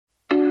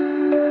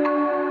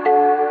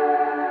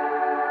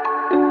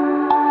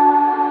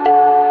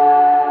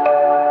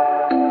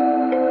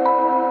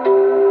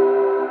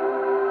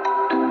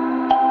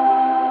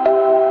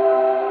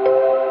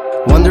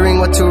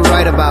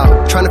write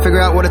about. Trying to figure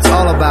out what it's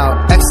all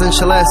about.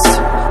 Existentialist,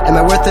 am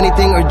I worth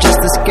anything or just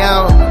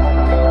discount?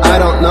 I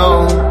don't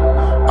know.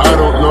 I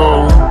don't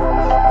know.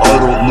 I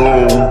don't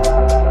know.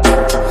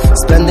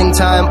 Spending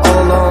time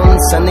all alone,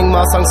 sending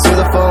my songs to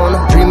the phone,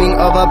 dreaming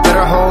of a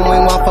better home,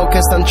 while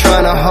focused on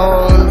trying to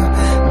hone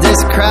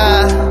this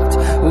craft,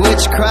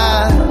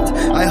 witchcraft.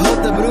 I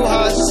hope the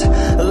brujas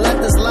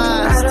let this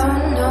last. I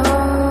don't know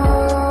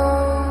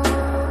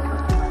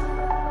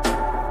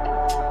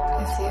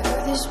if the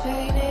earth is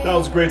painted. That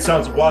was great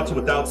sounds of Watson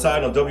with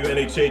Outside on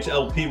WNHH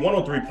LP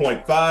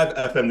 103.5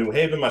 FM New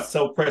Haven.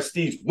 Myself,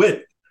 Prestige,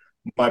 with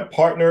my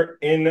partner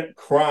in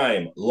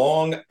crime,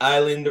 Long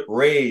Island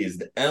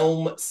raised,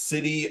 Elm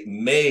City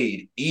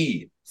made,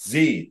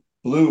 EZ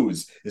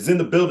BlueZ is in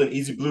the building.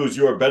 EZ BlueZ,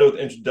 you are better with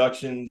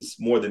introductions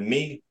more than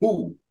me.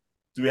 Who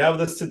do we have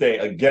with us today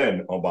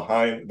again on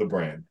Behind the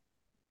Brand?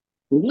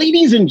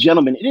 Ladies and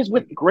gentlemen, it is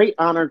with great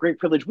honor, great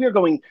privilege, we are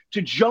going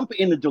to jump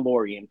in the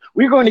DeLorean.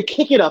 We're going to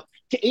kick it up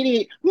to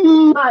 88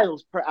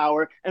 miles per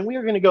hour, and we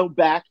are going to go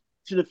back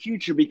to the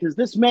future, because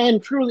this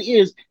man truly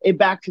is a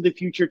Back to the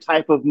Future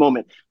type of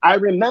moment. I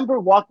remember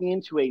walking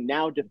into a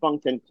now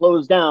defunct and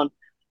closed down,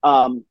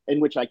 in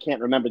which I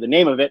can't remember the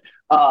name of it,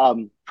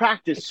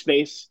 practice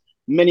space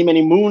many,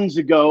 many moons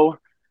ago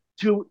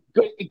to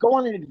go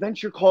on an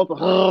adventure called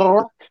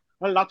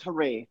La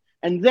Terre.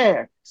 And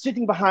there,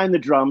 sitting behind the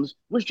drums,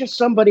 was just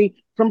somebody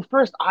from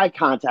first eye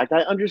contact I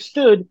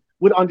understood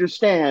would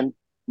understand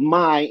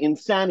my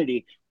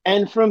insanity.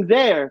 And from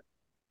there,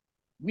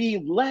 we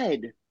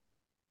led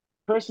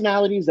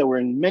personalities that were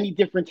in many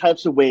different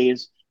types of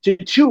ways to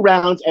 2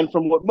 rounds. And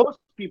from what most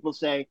people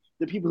say,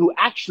 the people who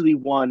actually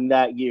won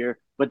that year,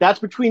 but that's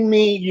between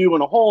me, you,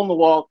 and a hole in the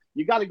wall.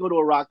 You got to go to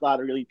a rock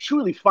lottery to really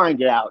truly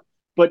find it out.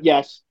 But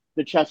yes,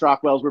 the Chess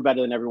Rockwells were better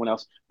than everyone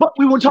else. But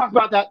we won't talk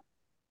about that.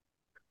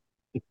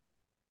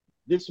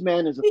 This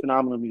man is a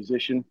phenomenal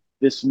musician.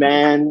 This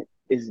man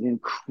is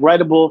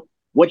incredible.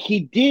 What he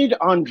did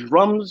on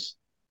drums,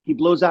 he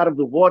blows out of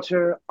the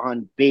water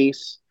on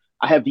bass.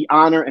 I have the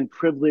honor and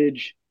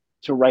privilege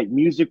to write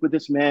music with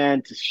this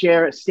man, to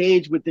share a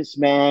stage with this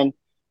man.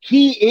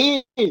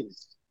 He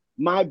is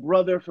my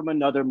brother from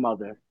another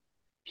mother.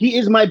 He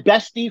is my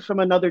bestie from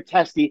another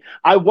testy.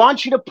 I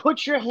want you to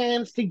put your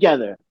hands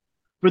together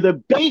for the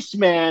bass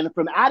man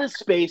from outer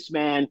space,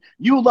 man.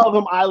 You love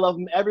him, I love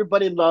him,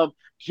 everybody love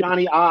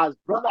Johnny Oz.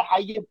 Brother, how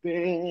you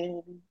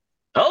been?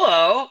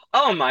 Hello.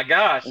 Oh my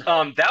gosh.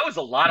 That was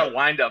a lot of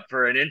wind up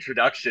for an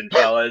introduction,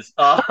 fellas.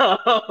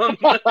 I'm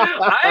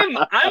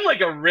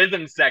like a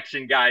rhythm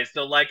section guy,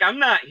 so like I'm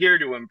not here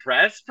to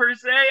impress per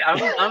se.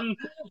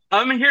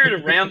 I'm here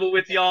to ramble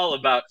with y'all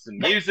about some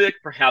music.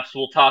 Perhaps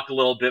we'll talk a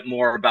little bit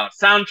more about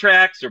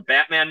soundtracks or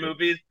Batman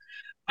movies.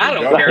 I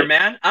don't care,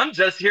 man. I'm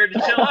just here to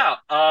chill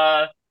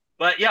out.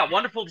 But yeah,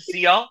 wonderful to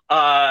see y'all.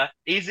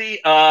 Easy.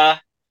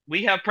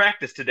 We have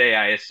practice today,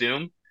 I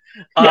assume.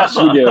 Yes,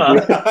 we do.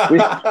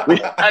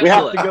 We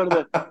have to go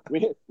to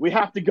the we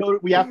have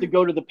to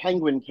go to the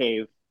Penguin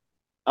Cave.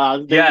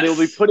 They'll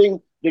be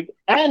putting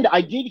and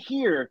I did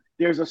hear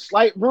there's a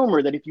slight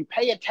rumor that if you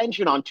pay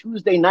attention on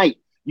Tuesday night,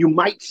 you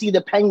might see the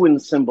penguin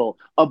symbol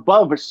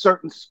above a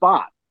certain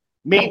spot.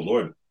 Maybe. Oh,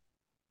 Lord.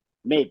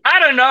 Maybe.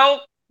 I don't know.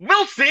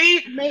 We'll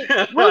see.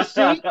 We'll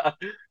see.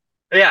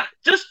 Yeah,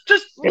 just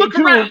look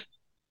around.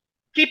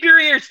 Keep your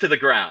ears to the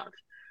ground.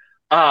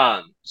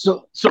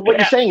 So what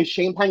you're saying is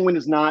Shane Penguin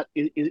is not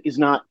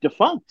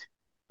defunct.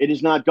 It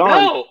is not gone.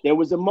 No. There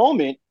was a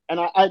moment, and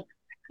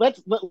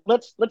let's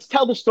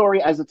tell the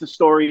story as it's a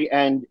story,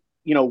 and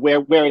you know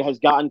where it has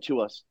gotten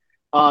to us,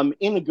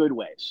 in the good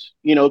ways.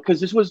 You know, because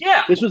this was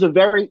a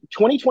very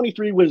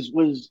 2023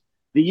 was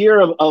the year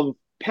of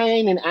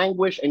pain and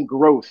anguish and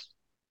growth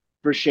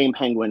for Shane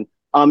Penguin,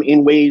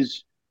 in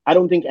ways I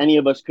don't think any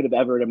of us could have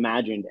ever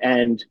imagined.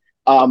 And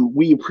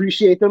we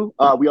appreciate them.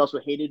 We also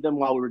hated them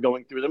while we were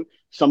going through them.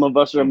 Some of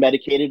us are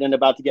medicated and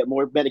about to get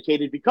more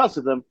medicated because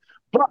of them.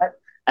 But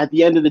at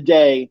the end of the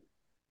day,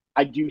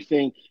 I do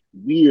think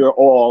we are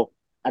all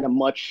at a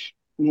much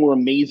more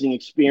amazing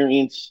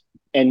experience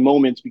and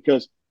moments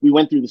because we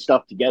went through the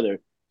stuff together.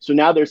 So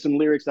now there's some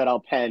lyrics that I'll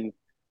pen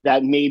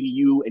that maybe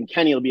you and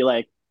Kenny will be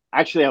like,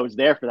 actually, I was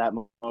there for that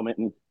moment.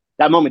 And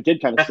that moment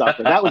did kind of suck.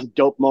 But that was a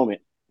dope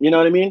moment. You know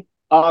what I mean?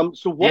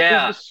 So what is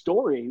the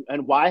story,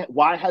 and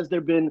why has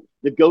there been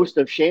the ghost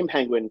of Shane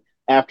Penguin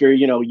after,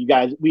 you know, you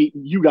guys,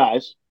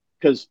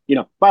 because, you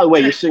know, by the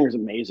way, your singer's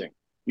amazing.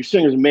 Your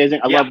singer's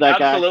amazing. I love that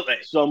guy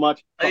so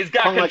much. He's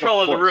got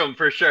control of the room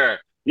for sure.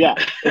 Yeah,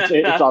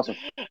 it's awesome.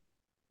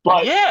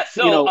 But yeah,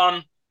 so you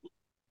know,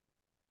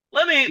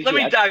 let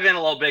me dive in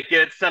a little bit,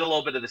 set a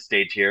little bit of the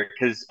stage here,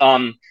 because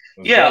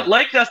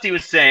like Dusty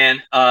was saying,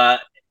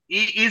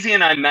 Easy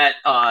and I met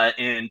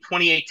in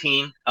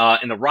 2018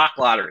 in the Rock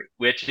Lottery,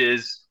 which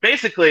is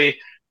basically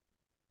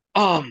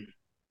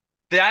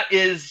that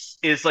is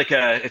like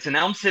it's an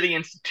Elm City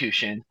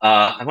institution.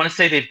 I want to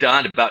say they've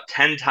done about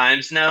 10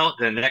 times now.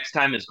 The next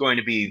time is going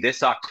to be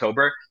this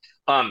October.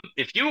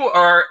 If you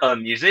are a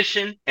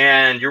musician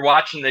and you're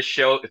watching this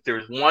show, if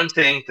there's one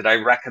thing that I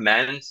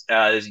recommend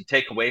as you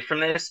take away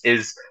from this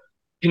is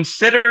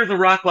consider the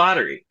Rock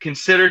Lottery.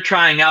 Consider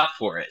trying out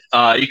for it.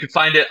 You can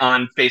find it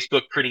on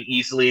Facebook pretty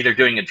easily. They're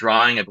doing a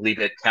drawing, I believe,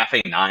 at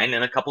Cafe 9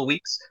 in a couple of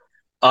weeks,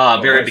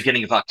 very nice.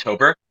 beginning of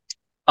October.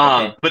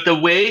 Okay. But the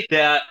way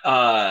that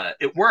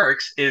it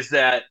works is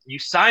that you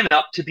sign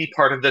up to be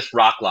part of this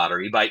Rock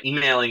Lottery by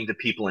emailing the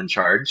people in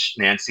charge,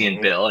 Nancy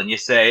and Bill, and you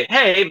say,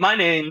 hey, my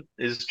name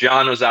is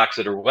John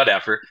Ozaksut or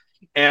whatever,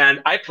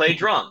 and I play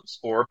drums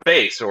or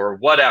bass or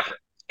whatever.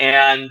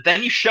 And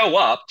then you show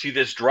up to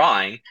this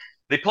drawing.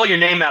 They pull your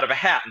name out of a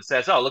hat and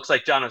says, oh, it looks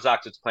like John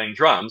Ozaksut's playing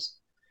drums.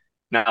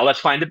 Now let's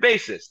find a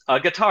bassist, a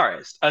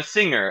guitarist, a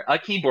singer, a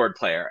keyboard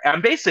player.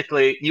 And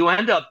basically, you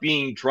end up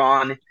being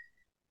drawn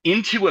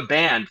into a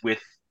band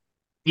with,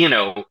 3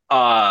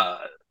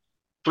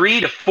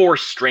 to 4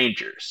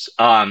 strangers.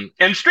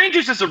 And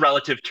strangers is a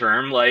relative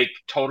term. Like,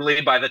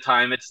 totally, by the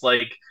time it's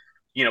like,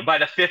 by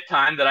the 5th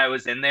time that I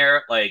was in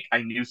there, like, I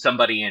knew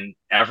somebody in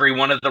every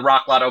one of the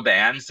Rock Lotto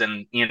bands.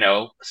 And,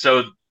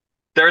 so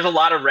there's a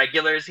lot of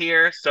regulars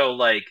here. So,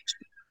 like,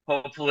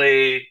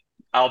 hopefully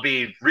I'll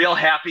be real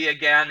happy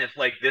again if,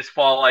 like, this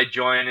fall I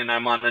join and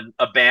I'm on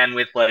a band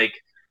with, like,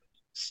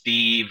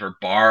 Steve or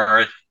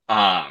Barth,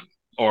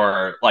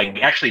 or like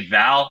actually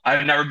Val.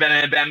 I've never been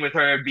in a band with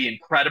her. It'd be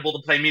incredible to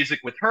play music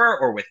with her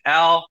or with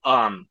Al.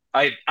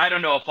 I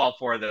don't know if all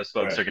 4 of those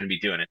folks are going to be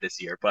doing it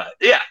this year, but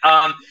yeah,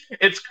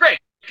 it's great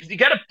because you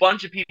got a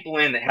bunch of people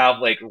in that have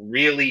like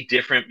really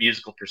different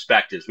musical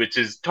perspectives, which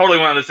is totally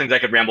one of those things I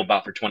could ramble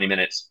about for 20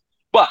 minutes.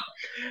 But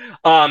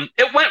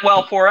it went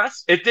well for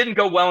us. It didn't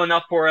go well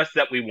enough for us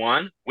that we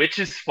won, which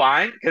is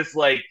fine because,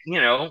 like,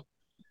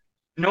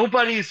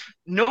 nobody's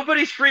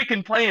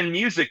freaking playing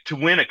music to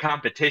win a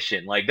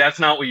competition. Like, that's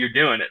not what you're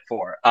doing it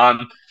for.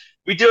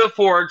 We do it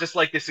for just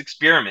like this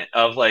experiment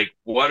of like,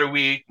 what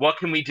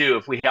can we do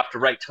if we have to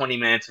write 20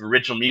 minutes of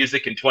original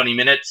music in 20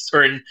 minutes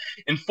or in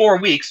 4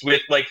 weeks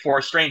with like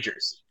 4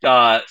 strangers.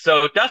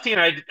 So Dusty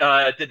and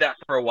I did that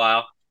for a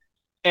while,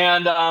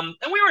 and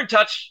we were in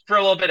touch for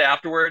a little bit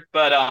afterward.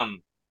 But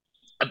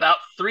about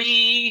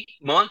 3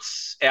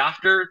 months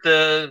after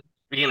the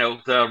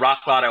Rock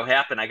Lotto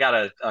happened, I got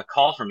a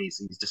call from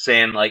Easy just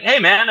saying like, hey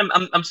man,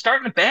 I'm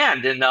starting a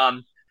band and I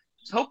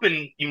was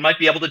hoping you might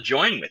be able to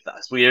join with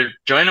us. We're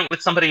joining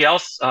with somebody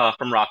else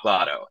from Rock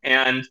Lotto.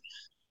 And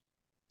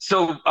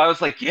so I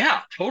was like,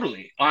 yeah,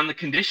 totally, on the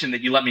condition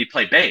that you let me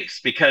play bass,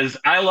 because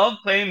I love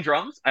playing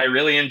drums. I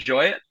really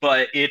enjoy it,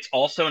 but it's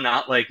also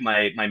not like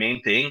my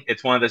main thing.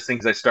 It's one of those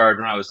things I started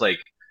when I was like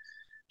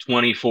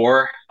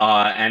 24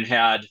 and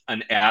had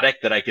an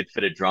attic that I could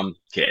fit a drum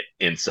kit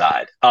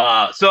inside.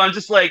 So I'm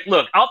just like,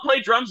 look, I'll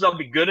play drums. I'll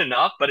be good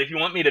enough. But if you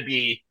want me to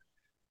be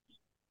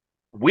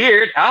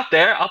weird out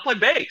there, I'll play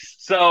bass.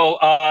 So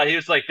he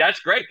was like, that's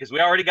great, because we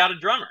already got a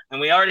drummer, and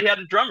we already had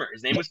a drummer.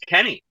 His name was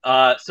Kenny.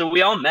 So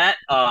we all met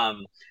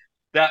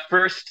that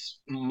first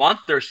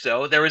month or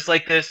so. There was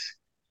like this,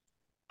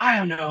 I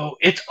don't know.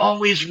 It's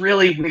always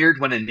really weird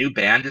when a new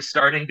band is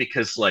starting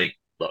because, like,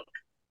 look,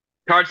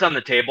 cards on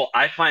the table,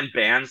 I find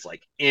bands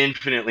like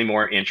infinitely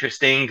more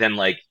interesting than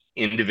like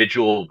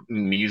individual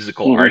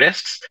musical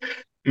artists.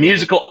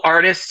 Musical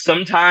artists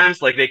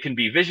sometimes, like, they can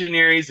be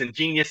visionaries and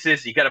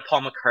geniuses. You got a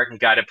Paul McCartney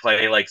guy to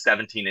play like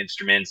 17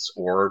 instruments,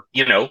 or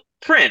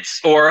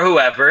Prince or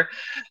whoever,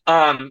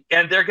 and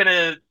they're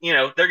gonna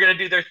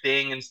do their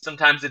thing, and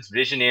sometimes it's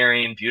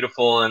visionary and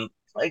beautiful, and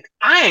like,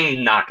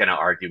 I'm not gonna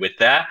argue with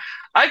that.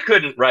 I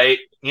couldn't write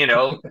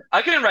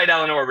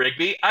Eleanor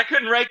Rigby. I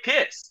couldn't write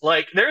Kiss.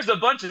 Like, there's a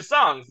bunch of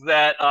songs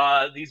that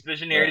these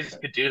visionaries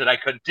could do that I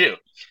couldn't do.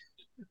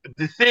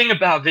 The thing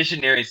about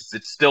visionaries is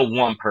it's still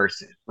one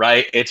person,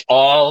 right? It's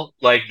all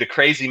like the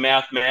crazy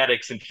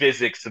mathematics and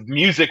physics of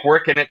music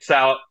working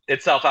itself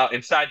out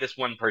inside this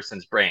one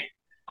person's brain.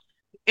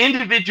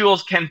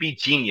 Individuals can be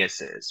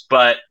geniuses,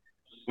 but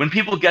when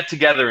people get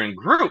together in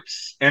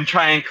groups and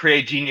try and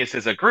create genius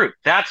as a group,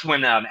 that's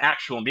when an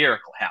actual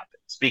miracle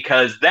happens,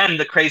 because then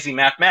the crazy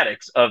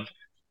mathematics of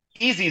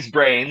Easy's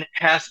brain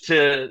has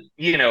to,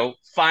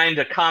 find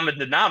a common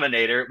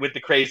denominator with the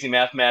crazy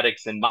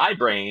mathematics in my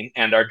brain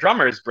and our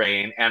drummer's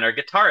brain and our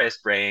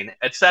guitarist's brain,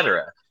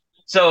 etc.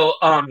 So,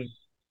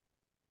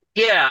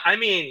 yeah, I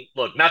mean,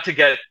 look, not to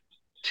get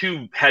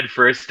too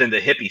headfirst into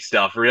hippie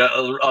stuff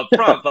up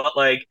front, but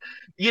like,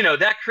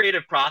 that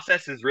creative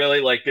process is really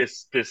like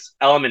this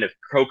element of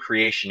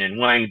co-creation and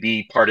wanting to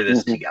be part of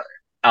this together.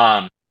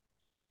 And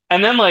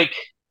then like,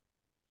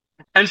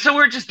 and so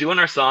we're just doing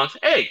our songs.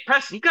 Hey,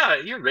 Preston,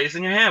 you're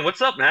raising your hand.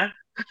 What's up, man?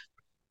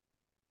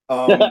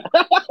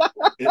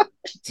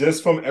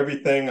 Just from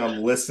everything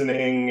I'm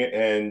listening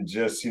and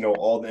just,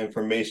 all the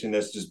information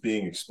that's just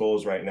being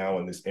exposed right now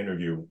in this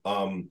interview,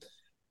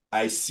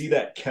 I see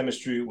that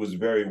chemistry was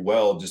very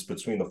well just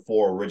between the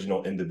 4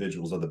 original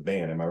individuals of the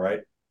band. Am I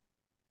right?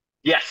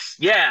 Yes.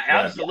 Yeah,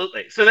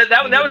 absolutely. So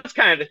that was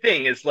kind of the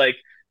thing, is like,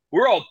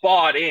 we're all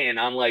bought in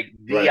on like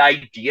the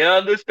idea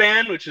of this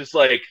band, which is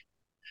like,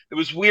 it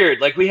was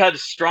weird. Like, we had a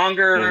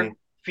stronger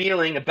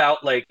feeling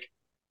about like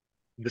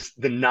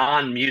the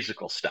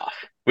non-musical stuff,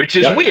 which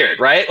is weird,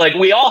 right? Like,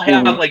 we all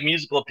have like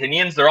musical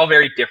opinions. They're all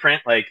very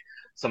different. Like,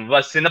 some of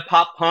us into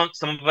pop punk,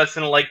 some of us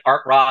into like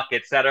art rock,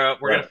 etc.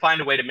 We're Right. gonna find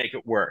a way to make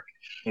it work.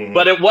 Mhm.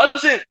 But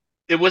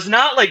it was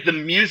not like the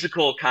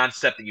musical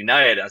concept that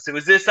united us. It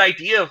was this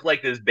idea of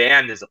like this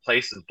band as a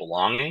place of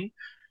belonging.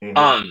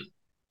 Mhm.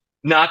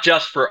 Not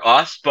just for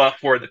us, but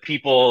for the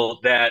people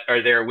that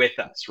are there with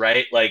us,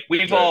 right? Like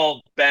we've Right.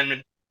 all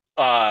been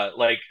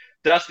like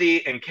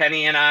Dusty and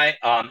Kenny and I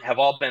have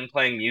all been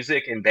playing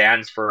music in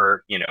bands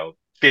for,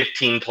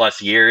 15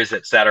 plus years,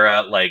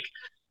 etc. Like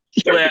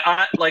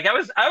I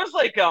was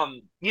like,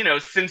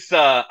 since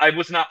I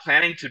was not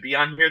planning to be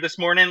on here this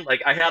morning,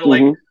 like I had to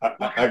like, what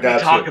I can we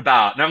got talk you.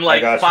 about? And I'm I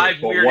like, got you. 5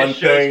 But weirdest one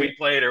shows thing we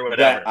played or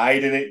whatever. that I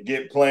didn't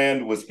get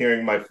planned was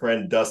hearing my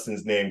friend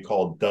Dustin's name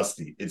called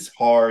Dusty. It's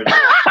hard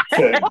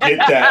to get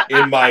that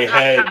in my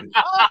head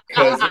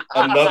because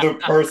another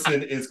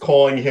person is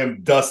calling him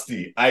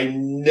Dusty. I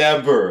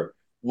never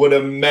would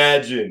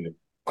imagine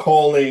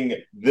calling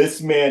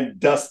this man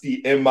Dusty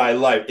in my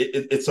life.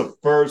 It's a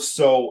first.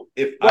 So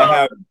if I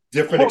have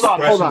different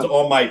expressions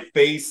on my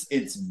face,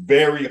 it's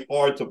very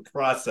hard to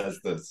process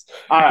this.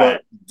 All right.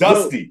 But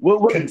Dusty,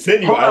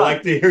 continue. I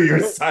like to hear your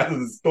side of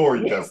the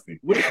story, Dusty.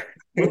 We'll get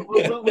a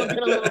little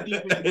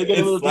deeper. We'll get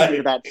a little deeper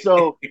into that.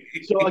 So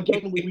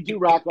again, we do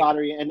Rock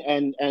Lottery,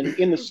 and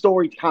in the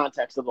story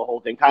context of the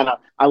whole thing, kind of,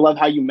 I love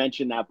how you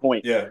mentioned that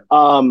point. Yeah.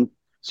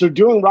 So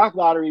during Rock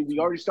Lottery, we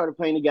already started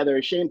playing together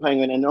as Shane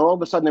Penguin, and all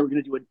of a sudden they were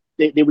going to do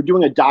they were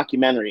doing a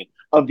documentary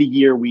of the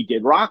year we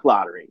did Rock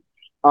Lottery.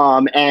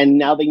 And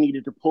now they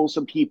needed to pull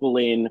some people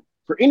in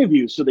for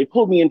interviews. So they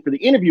pulled me in for the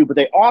interview, but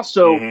they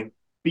also,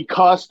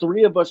 because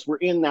 3 of us were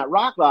in that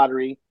Rock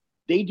Lottery,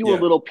 they do a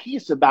little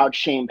piece about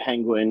Shane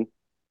Penguin,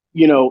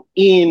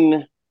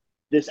 in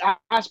this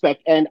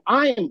aspect. And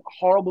I am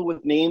horrible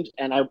with names,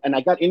 and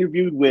I got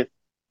interviewed with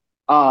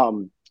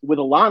Alon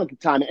at the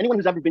time. And anyone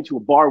who's ever been to a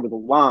bar with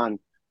Alon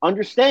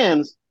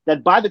understands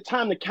that by the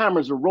time the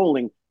cameras are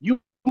rolling,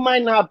 you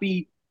might not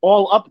be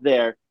all up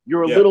there.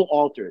 You're a little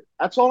altered.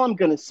 That's all I'm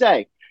gonna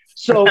say.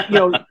 So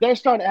they're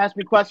starting to ask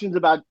me questions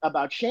about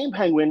Shane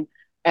Penguin,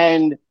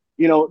 and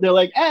they're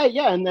like, "Hey,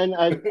 yeah," and then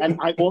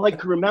and I all I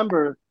could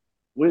remember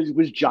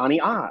was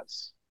Johnny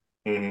Oz.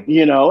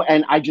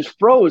 And I just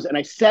froze, and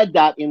I said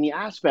that in the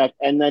aspect,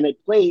 and then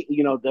it played.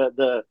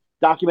 The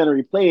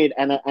documentary played,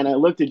 and I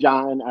looked at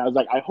John, and I was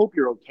like, I hope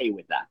you're okay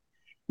with that,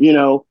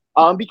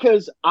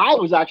 because I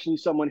was actually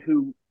someone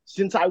who,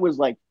 since I was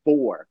like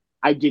 4,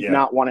 I did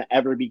not want to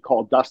ever be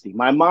called Dusty.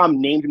 My mom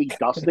named me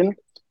Dustin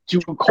to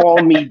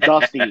call me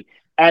Dusty,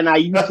 and I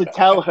used to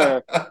tell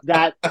her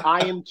that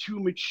I am too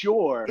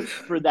mature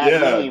for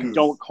that name.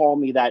 Don't call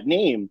me that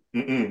name.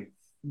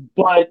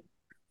 But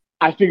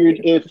I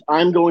figured if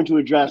I'm going to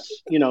address,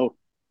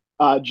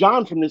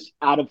 John from this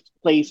out of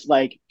place,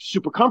 like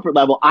super comfort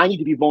level, I need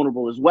to be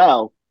vulnerable as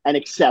well and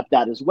accept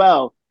that as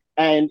well.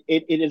 And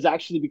it has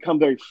actually become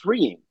very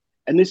freeing.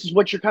 And this is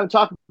what you're kind of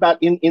talking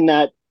about in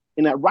that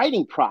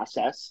writing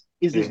process,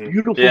 is this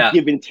beautiful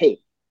give and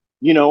take.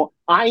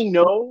 I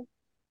know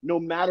no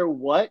matter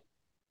what,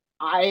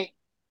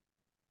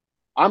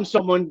 I'm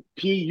someone,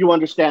 P, you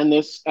understand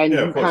this, and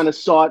you kind of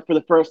saw it for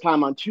the first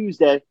time on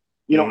Tuesday.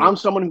 I'm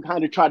someone who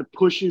kind of try to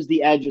pushes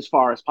the edge as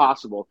far as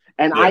possible.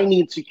 And I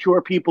need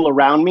secure people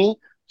around me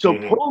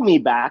to pull me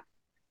back,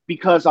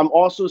 because I'm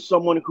also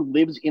someone who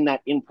lives in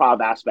that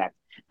improv aspect.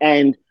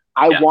 And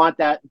I want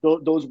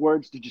those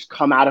words to just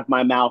come out of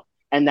my mouth,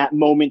 and that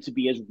moment to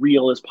be as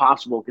real as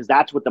possible, because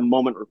that's what the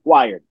moment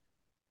required.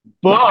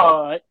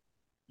 But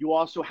you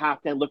also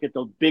have to look at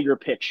the bigger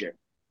picture.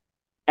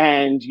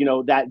 And,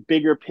 that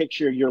bigger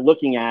picture you're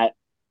looking at,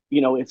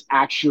 it's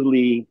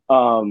actually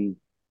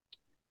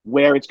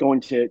where it's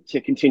going to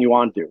continue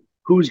on through.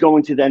 Who's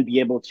going to then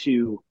be able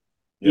to,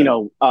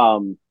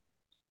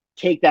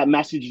 take that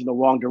message in the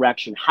wrong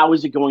direction? How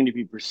is it going to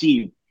be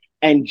perceived?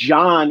 And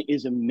John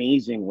is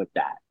amazing with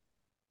that.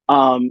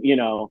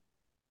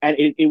 And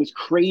it was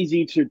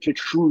crazy to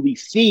truly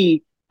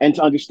see and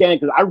to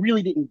understand, because I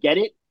really didn't get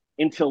it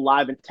until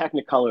Live in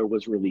Technicolor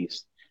was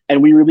released.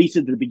 And we released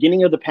it at the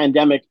beginning of the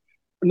pandemic,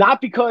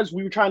 not because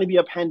we were trying to be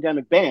a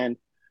pandemic band.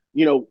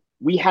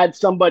 We had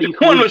somebody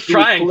who was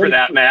trying for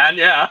that, man.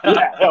 Yeah.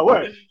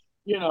 But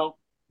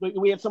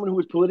we had someone who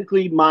was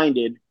politically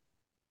minded,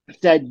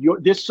 said,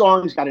 this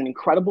song's got an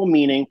incredible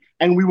meaning,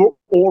 and we were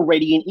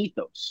already in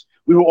ethos.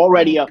 We were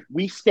already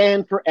we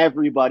stand for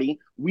everybody.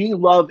 We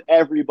love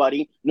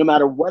everybody, no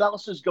matter what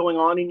else is going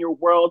on in your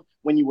world.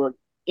 When you were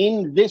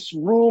in this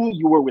room,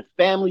 you were with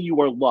family, you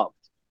were loved,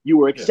 you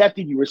were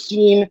accepted, you were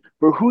seen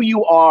for who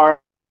you are,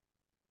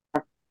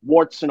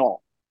 warts and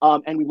all.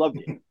 And we loved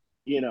it,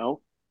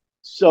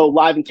 So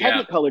Live in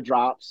Technicolor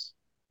drops.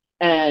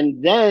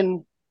 And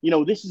then,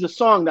 this is a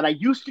song that I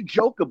used to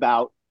joke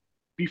about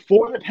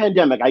before the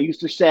pandemic. I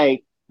used to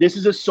say, this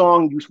is a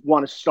song you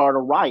want to start a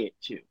riot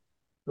to.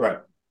 Right.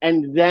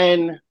 And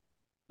then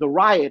the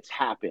riots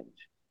happened.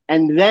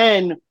 And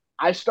then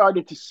I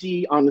started to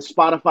see on the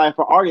Spotify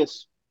for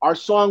Artists, our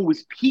song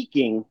was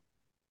peaking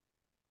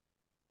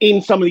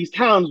in some of these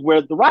towns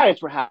where the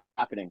riots were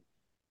happening.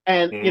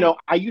 And,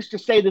 I used to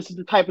say, this is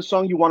the type of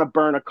song you want to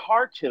burn a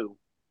car to.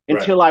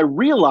 until I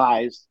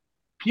realized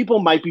people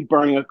might be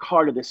burning a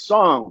car to this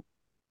song.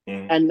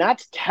 And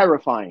that's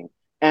terrifying.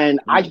 And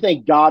I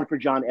thank God for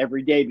John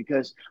every day,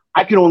 because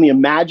I can only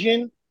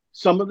imagine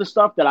some of the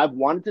stuff that I've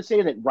wanted to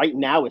say that right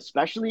now,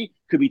 especially,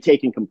 could be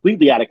taken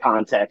completely out of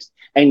context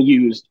and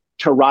used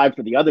to ride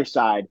for the other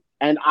side.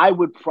 And I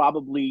would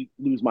probably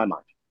lose my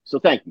mind. So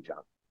thank you,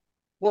 John.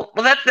 Well,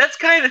 that's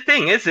kind of the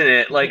thing, isn't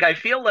it? Like, I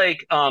feel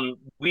like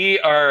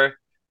we're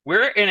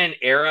in an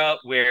era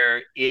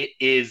where it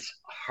is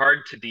hard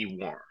to be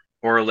warm,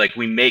 or like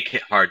we make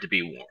it hard to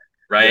be warm,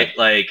 right?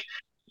 Yeah. Like,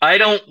 I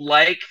don't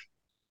like,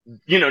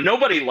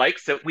 nobody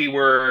likes that we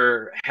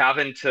were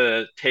having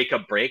to take a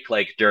break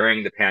like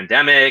during the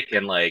pandemic,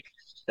 and like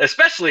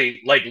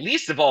especially like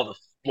least of all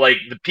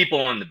the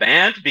people in the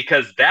band,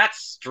 because that's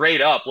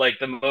straight up like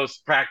the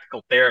most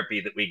practical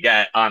therapy that we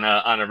get on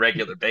a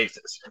regular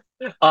basis.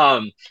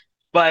 Um,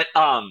 but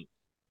um,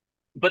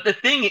 but the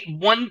thing,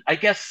 one, I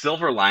guess,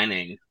 silver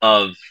lining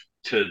of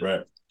to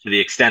Right. to the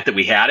extent that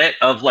we had it,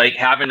 of like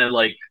having to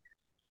like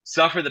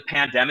suffer the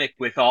pandemic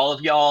with all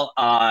of y'all,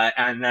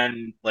 and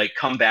then like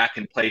come back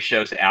and play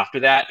shows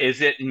after that,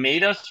 is it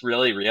made us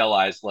really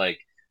realize like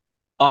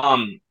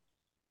um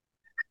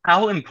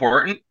how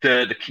important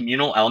the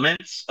communal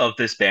elements of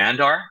this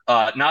band are,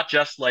 not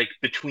just like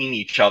between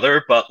each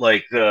other, but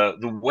like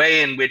the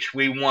way in which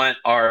we want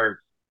our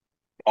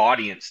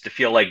audience to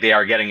feel like they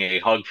are getting a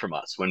hug from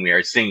us when we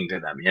are singing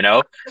to them,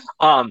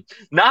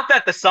 not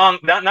that the song,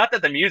 not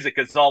that the music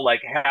is all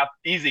like half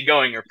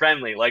easygoing or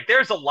friendly. Like,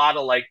 there's a lot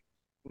of like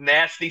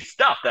nasty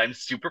stuff that I'm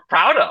super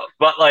proud of,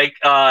 but like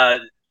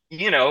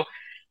you know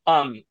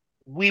um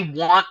we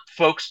want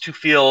folks to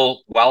feel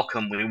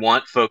welcome, we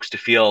want folks to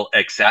feel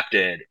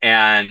accepted,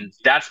 and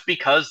that's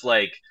because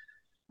like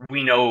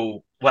we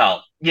know,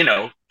 well,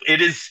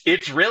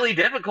 it's really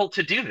difficult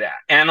to do that,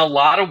 and a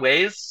lot of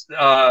ways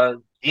that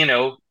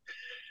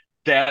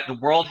the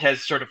world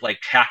has sort of like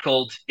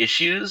tackled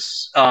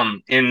issues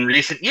in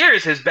recent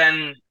years has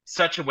been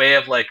such a way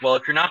of like, well,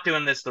 if you're not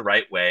doing this the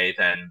right way,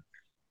 then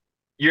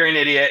you're an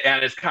idiot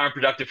and it's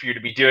counterproductive for you to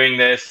be doing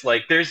this.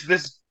 Like, there's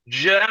this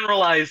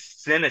generalized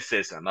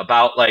cynicism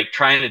about like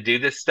trying to do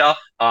this stuff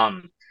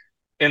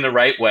in the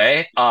right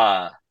way,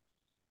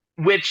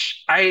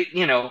 which I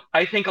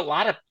think a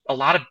lot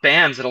of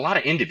bands and a lot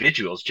of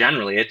individuals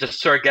generally, it just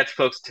sort of gets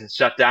folks to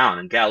shut down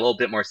and get a little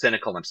bit more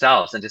cynical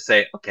themselves and just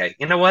say, okay,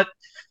 you know what,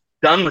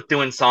 done with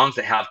doing songs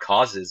that have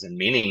causes and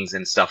meanings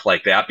and stuff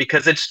like that,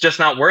 because it's just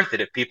not worth it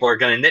if people are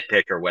going to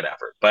nitpick or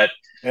whatever.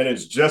 And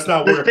it's just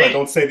not worth it if I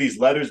don't say these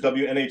letters.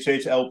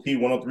 WNHH LP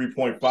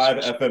 103.5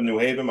 FM New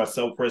Haven,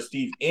 myself,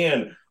 Prestige,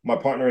 and my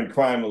partner in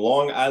crime,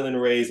 Long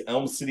Island Raised,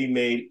 Elm City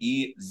made,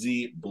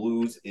 EZ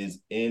BlueZ is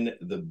in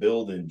the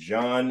building.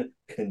 John,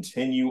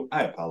 continue.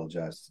 I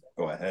apologize.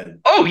 Go ahead.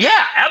 Oh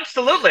yeah,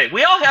 absolutely.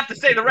 We all have to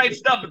say the right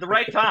stuff at the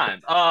right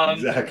time.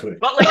 Exactly.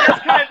 But like,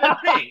 that's kind of the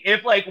thing.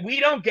 If like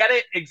we don't get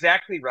it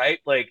exactly right,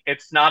 like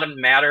it's not a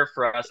matter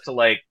for us to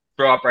like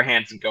throw up our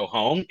hands and go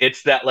home.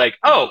 It's that like,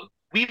 oh,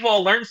 we've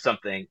all learned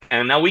something,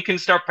 and now we can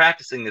start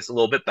practicing this a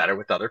little bit better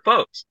with other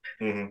folks.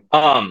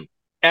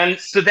 And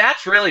so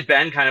that's really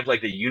been kind of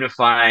like the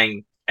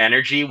unifying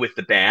energy with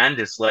the band,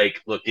 is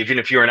like, look, even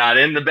if you're not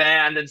in the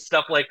band and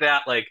stuff like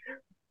that, like,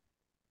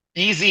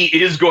 Easy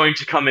is going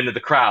to come into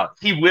the crowd.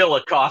 He will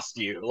accost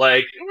you.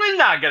 Like, we're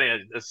not going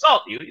to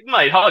assault you. He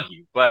might hug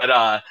you, but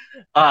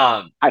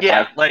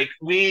yeah, like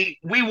we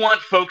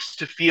want folks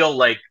to feel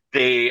like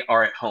they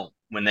are at home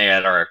when they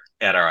at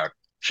our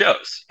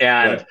shows,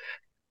 and Right.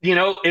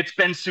 It's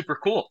been super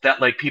cool that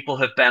like people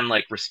have been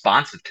like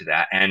responsive to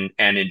that and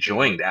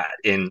enjoying that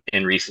in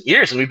recent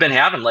years, and we've been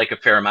having like a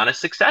fair amount of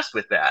success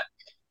with that.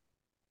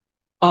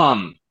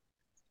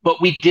 But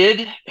we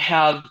did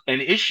have an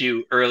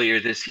issue earlier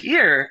this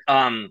year,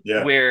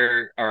 Yeah.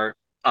 where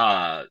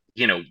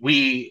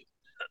we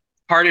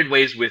parted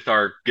ways with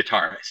our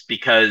guitarist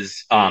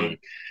because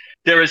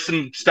there was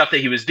some stuff that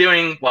he was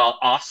doing while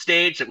off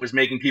stage that was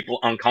making people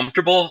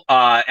uncomfortable,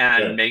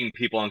 and making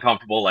people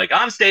uncomfortable like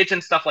on stage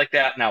and stuff like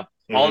that. Now,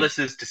 all this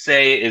is to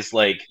say is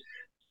like,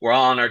 we're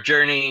all on our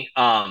journey.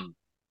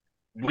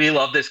 We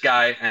love this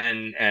guy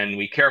and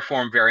we care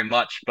for him very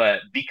much,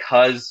 but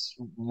because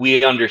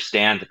we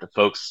understand that the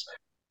folks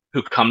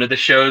who come to the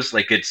shows,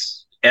 like,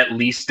 it's at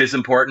least as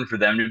important for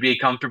them to be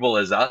comfortable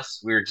as us,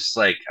 we were just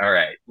like, all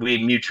right, we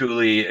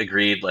mutually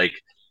agreed, like,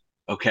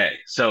 okay.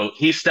 So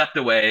he stepped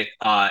away,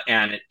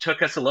 and it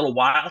took us a little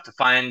while to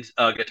find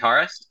a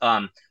guitarist.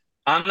 I'm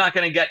not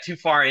going to get too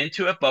far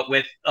into it, but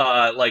with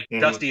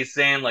Dusty is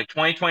saying, like,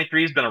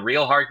 2023 has been a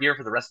real hard year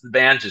for the rest of the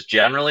band, just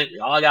generally. We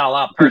all got a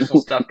lot of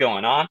personal stuff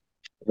going on.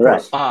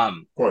 Right. Of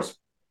course.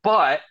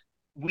 But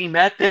we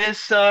met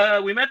this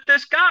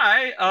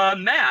guy,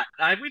 Matt.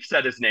 We've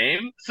said his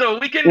name, so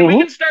we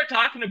can start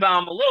talking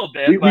about him a little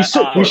bit. We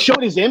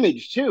showed his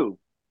image too.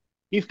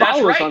 He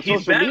follows us on social media.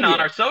 He's been on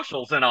our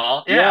socials and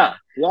all. Yeah.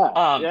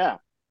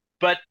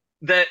 But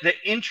the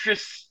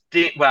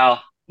interesting,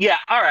 well, yeah,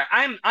 all right.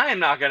 I am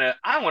not gonna.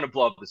 I want to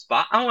blow up the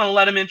spot. I want to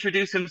let him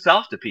introduce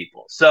himself to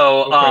people.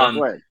 So,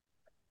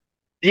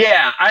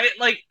 yeah, I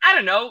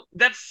don't know.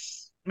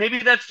 That's maybe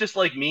that's just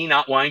like me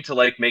not wanting to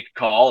like make a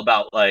call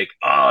about like,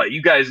 oh,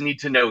 you guys need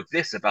to know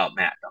this about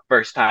Matt the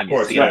first time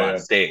you see him on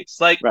stage.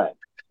 It's like,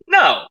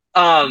 no.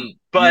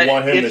 But you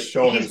want him to if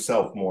show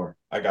himself more.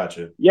 I got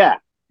you. Yeah.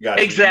 Got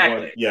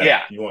exactly. You.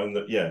 You want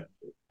him to,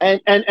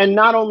 And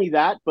not only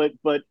that,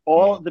 but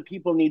all the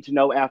people need to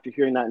know after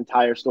hearing that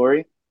entire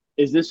story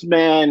is this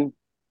man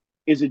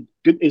is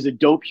a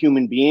dope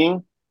human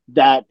being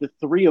that the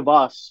three of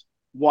us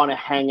want to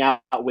hang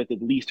out with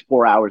at least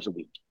 4 hours a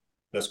week.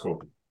 That's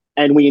cool.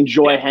 And we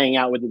enjoy hanging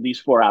out with at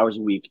least 4 hours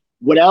a week.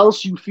 What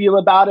else you feel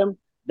about him,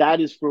 that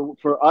is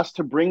for us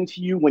to bring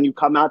to you when you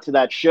come out to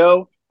that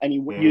show and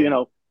you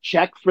know,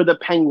 check for the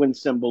penguin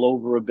symbol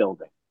over a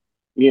building,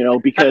 you know,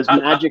 because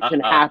magic can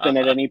happen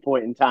at any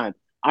point in time.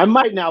 I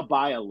might now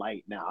buy a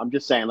light now. I'm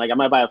just saying, like, I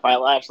might buy a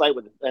flashlight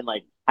and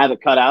like have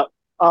it cut out.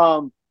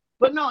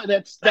 But no,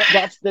 that's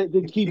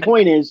the key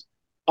point is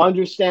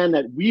understand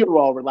that we are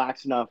all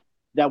relaxed enough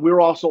that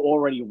we're also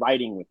already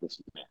writing with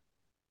this man,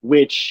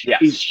 which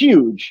is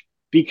huge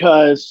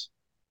because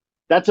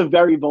that's a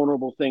very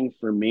vulnerable thing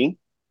for me.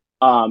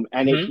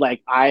 And it's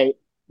like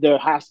there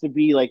has to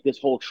be like this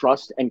whole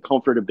trust and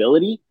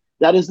comfortability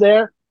that is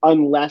there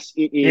unless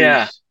it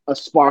is a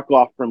spark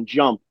off from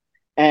jump.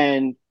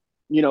 And,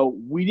 you know,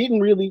 we didn't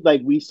really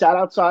like, we sat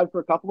outside for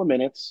a couple of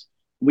minutes.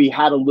 We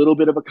had a little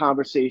bit of a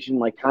conversation,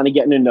 like kind of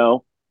getting to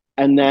know.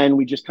 And then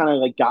we just kind of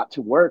like got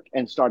to work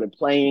and started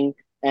playing.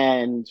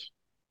 And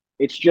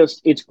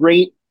it's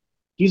great.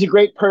 He's a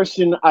great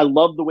person. I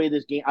love the way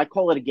this game, I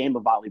call it a game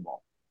of volleyball.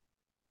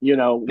 You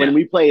know, when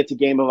we play, it's a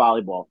game of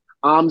volleyball.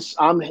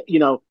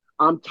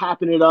 I'm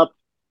tapping it up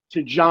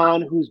to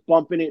John, who's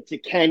bumping it to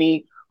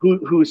Kenny,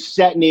 who's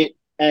setting it,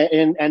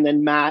 and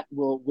then Matt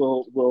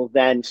will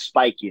then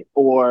spike it,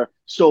 or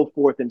so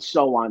forth and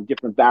so on,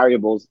 different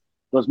variables,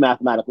 those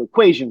mathematical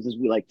equations, as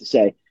we like to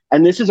say.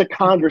 And this is a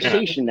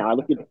conversation now. I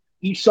look at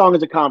each song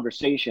as a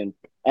conversation.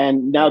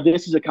 And now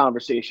this is a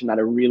conversation that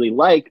I really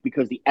like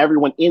because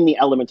everyone in the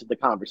elements of the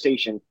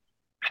conversation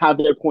have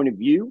their point of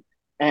view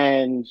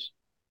and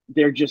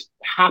they're just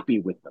happy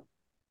with them.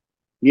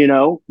 You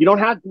know, you don't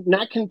have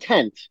not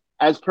content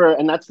as per,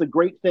 and that's the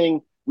great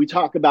thing we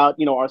talk about.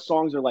 You know, our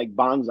songs are like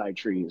bonsai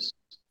trees.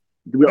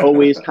 We're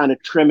always kind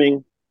of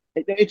trimming.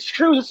 It's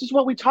true. This is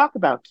what we talk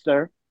about,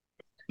 sir.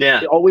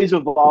 Yeah. Always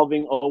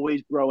evolving,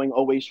 always growing,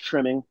 always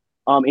trimming.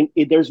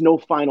 There's no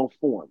final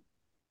form.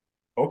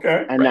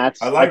 Okay. And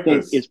that's, I like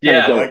this.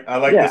 I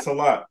like this a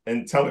lot.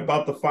 And tell me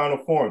about the final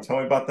form. Tell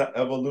me about the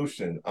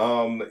evolution.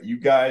 You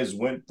guys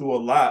went through a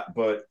lot,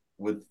 but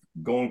with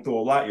going through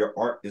a lot, your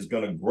art is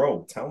going to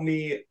grow. Tell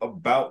me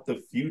about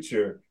the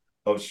future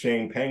of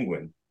Shane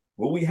Penguin.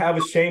 Will we have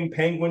a Shane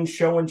Penguin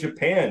show in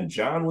Japan?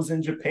 John was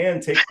in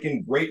Japan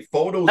taking great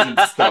photos and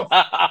stuff.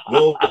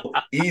 Will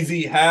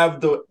Easy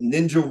have the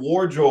ninja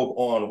wardrobe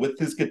on with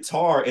his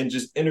guitar and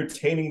just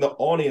entertaining the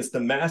audience, the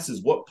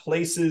masses? What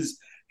places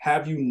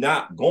have you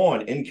not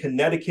gone in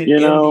Connecticut and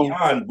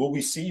beyond? Will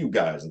we see you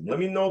guys? Let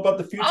me know about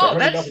the future. I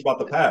heard enough about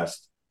the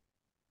past.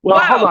 Well,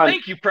 hold on.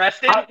 Thank you,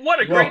 Preston. What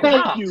a great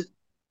thank you.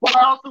 But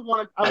I also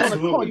want to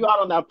call you out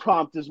on that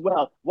prompt as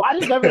well. Why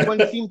does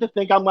everyone seem to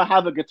think I'm gonna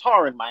have a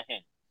guitar in my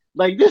hand?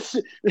 Like this.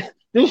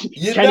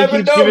 You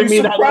never know.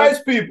 You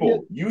surprise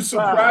people. You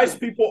surprise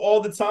people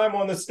all the time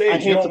on the stage. I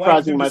hate you don't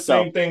like to do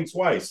myself. the same thing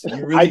twice.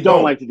 You really I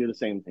don't like to do the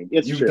same thing.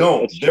 It's you true.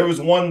 don't. It's There true.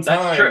 was one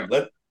time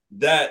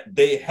that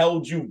they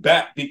held you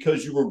back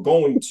because you were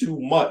going too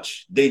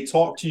much. They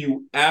talked to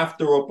you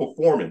after a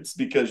performance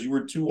because you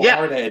were too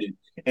hard-headed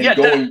and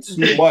going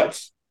too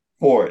much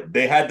for it.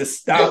 They had to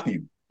stop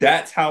you.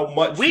 That's how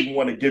much you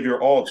want to give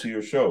your all to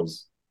your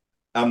shows.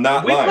 I'm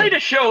not lying. We played a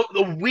show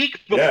the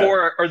week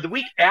before or the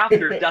week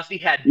after Dusty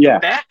had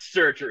back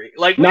surgery.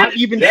 Like, we not had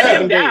even to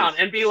sit him down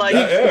and be like,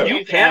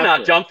 you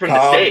cannot jump from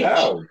the stage.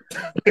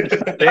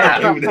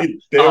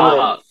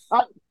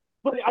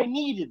 But I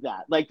needed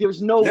that. Like,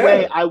 there's no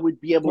way I would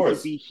be able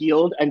to be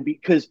healed, and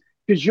because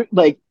you're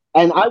like,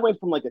 and I went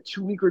from like a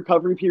 2-week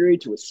recovery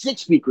period to a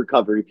 6-week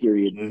recovery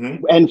period,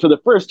 and for the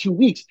first 2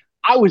 weeks,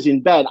 I was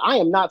in bed. I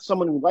am not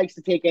someone who likes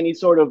to take any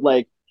sort of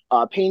like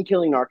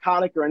pain-killing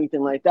narcotic or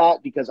anything like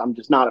that because I'm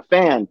just not a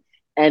fan.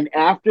 And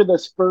after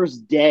this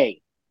first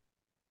day,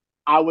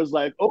 I was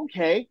like,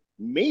 okay,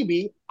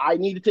 maybe I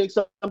need to take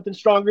something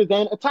stronger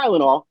than a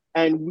Tylenol.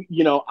 And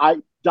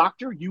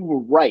doctor, you were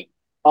right.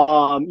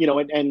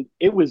 And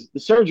it was, the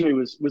surgery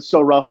was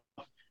so rough.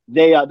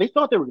 They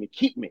thought they were going to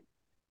keep me.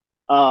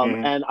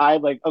 And I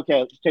like,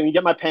 okay, can you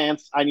get my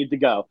pants? I need to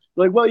go.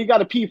 They're like, well, you got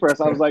to pee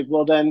first. I was like,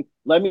 well, then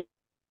let me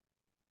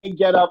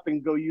get up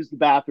and go use the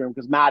bathroom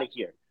because I'm out of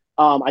here.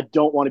 I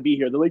don't want to be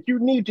here. They're like, you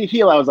need to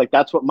heal. I was like,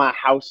 that's what my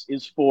house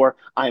is for.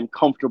 I am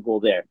comfortable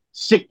there.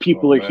 Sick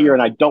people are here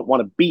and I don't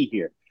want to be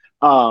here.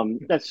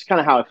 That's kind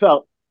of how I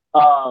felt.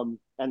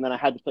 And then I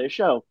had to play a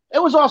show.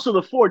 It was also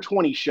the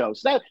 420 show.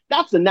 So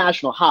that's the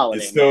national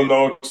holiday. It's still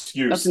no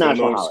excuse. That's still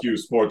no holiday.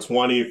 Excuse.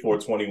 420,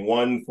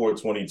 421,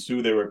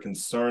 422. They were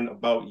concerned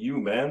about you,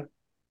 man.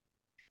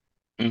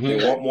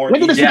 They want more.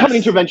 When did this become an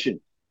intervention?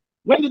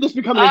 When did this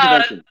become an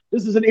intervention?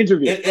 This is an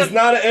interview. It's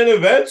not an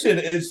intervention.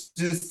 It's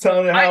just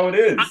telling you how it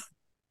is.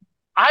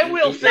 I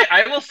will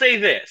say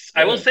this.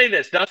 I will say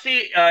this.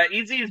 Dusty,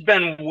 Easy has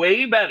been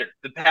way better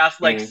the past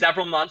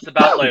several months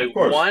about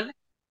one,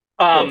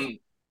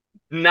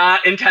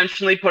 not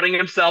intentionally putting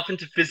himself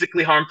into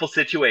physically harmful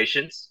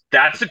situations.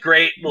 That's a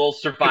great little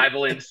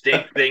survival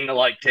instinct thing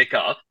to tick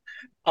up.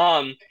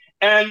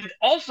 And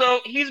also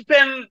he's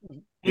been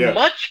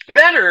much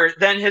better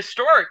than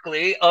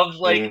historically of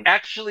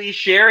actually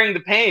sharing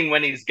the pain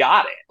when he's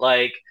got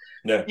it.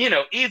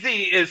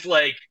 Easy is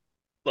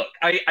look,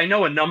 I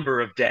know a number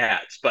of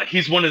dads, but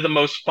he's one of the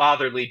most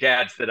fatherly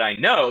dads that I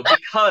know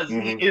because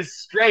he is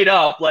straight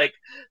up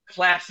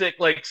classic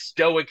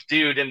stoic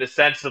dude in the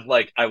sense of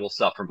I will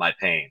suffer my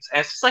pains. And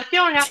it's just you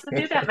don't have to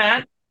do that,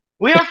 man.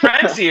 We are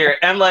friends here,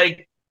 and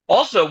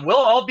also we'll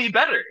all be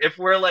better if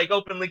we're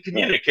openly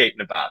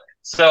communicating about it.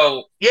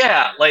 So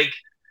yeah,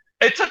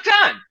 it took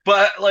time,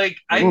 but I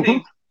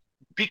think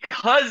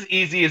because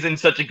Easy is in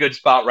such a good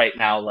spot right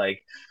now,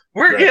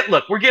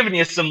 we're giving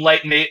you some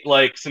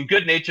some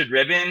good-natured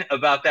ribbon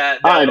about that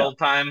old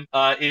time,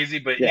 Easy,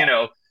 but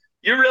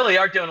you really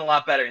are doing a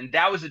lot better, and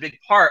that was a big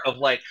part of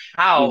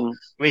how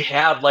we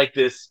have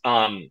this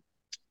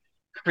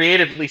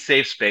creatively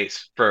safe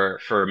space for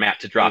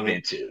Matt to drop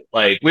into.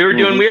 We were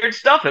doing weird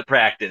stuff at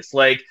practice.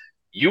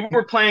 You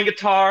were playing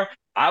guitar,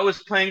 I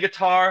was playing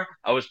guitar,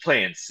 I was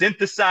playing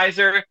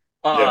synthesizer.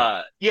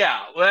 Well,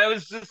 it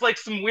was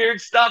just some weird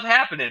stuff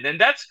happening, and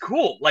that's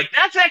cool.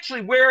 That's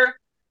actually where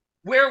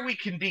we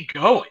can be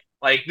going.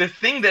 The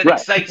thing that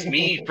excites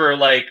me for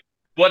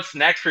what's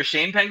next for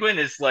Shane Penguin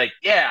is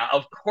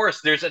of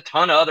course there's a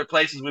ton of other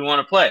places we want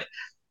to play.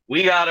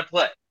 We gotta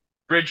play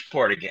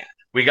Bridgeport again.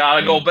 We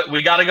gotta go, but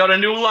we gotta go to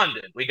New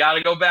London. We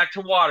gotta go back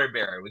to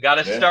Waterbury. We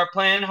gotta start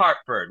playing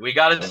Hartford. We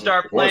gotta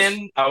start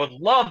playing. I would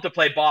love to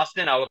play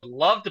Boston. I would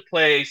love to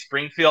play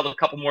Springfield a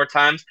couple more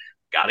times.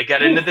 Gotta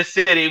get into the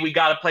city. We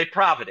gotta play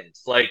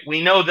Providence.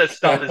 We know this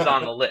stuff is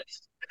on the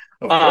list.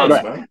 Of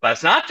course, but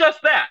it's not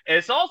just that.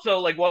 It's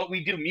also what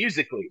we do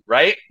musically,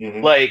 right?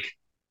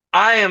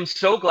 I am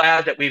so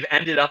glad that we've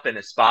ended up in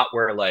a spot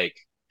where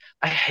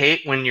I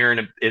hate when you're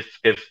in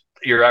if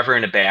you're ever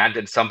in a band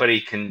and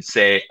somebody can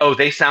say, oh,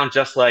 they sound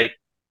just like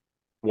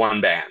one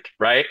band,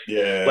 right?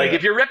 Yeah.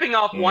 If you're ripping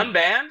off one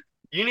band,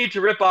 you need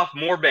to rip off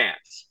more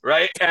bands,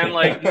 right? And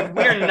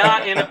we're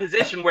not in a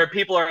position where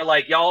people are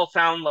y'all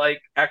sound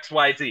like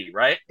XYZ,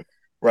 right?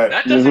 Right.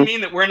 That doesn't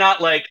mean that we're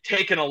not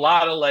taking a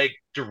lot of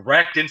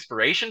direct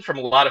inspiration from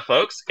a lot of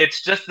folks.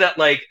 It's just that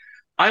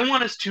I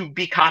want us to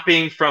be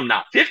copying from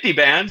not 50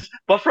 bands,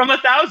 but from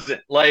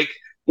 1,000.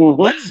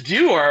 Let's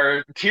do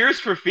our Tears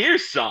for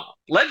Fears song.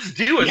 Let's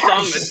do a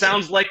song that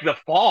sounds like The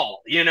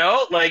Fall,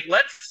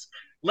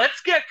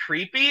 let's get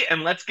creepy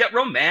and let's get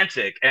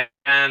romantic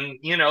and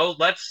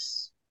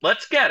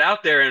let's get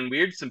out there and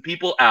weird some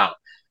people out.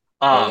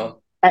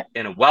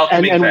 In a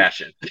welcoming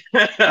fashion.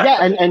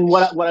 and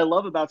what I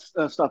love about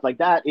stuff like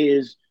that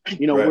is,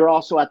 we're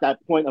also at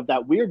that point of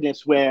that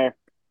weirdness where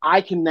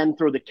I can then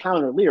throw the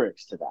counter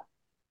lyrics to that.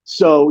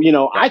 So,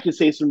 I can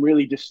say some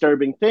really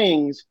disturbing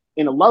things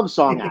in a love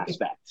song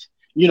aspect,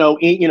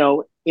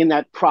 in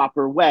that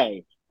proper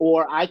way.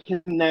 Or I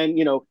can then,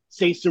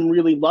 say some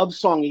really love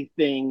songy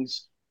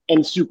things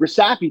and super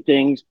sappy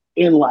things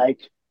in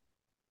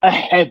a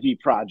heavy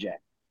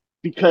project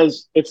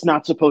because it's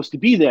not supposed to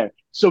be there.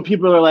 So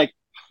people are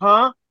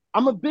huh?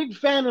 I'm a big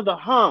fan of the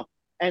huh.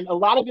 And a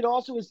lot of it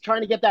also is trying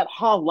to get that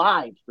huh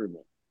live for me.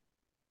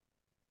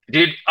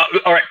 Dude,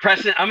 all right,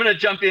 Preston, I'm going to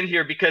jump in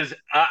here because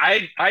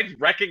I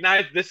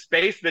recognize this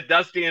space that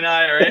Dusty and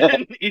I are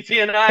in, E.T.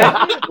 and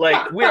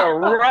I. We are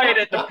right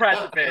at the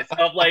precipice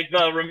of,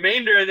 the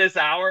remainder of this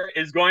hour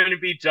is going to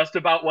be just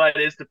about what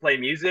it is to play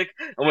music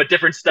and what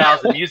different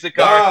styles of music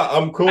are.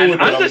 I'm cool with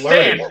it. I'm just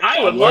saying,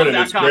 I would love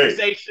that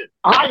conversation.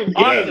 I'm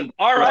awesome.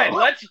 All right,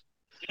 let's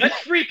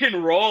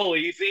freaking roll,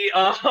 Easy.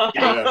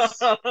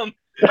 Yes.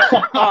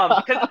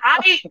 Because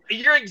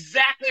you're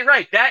exactly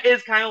right. That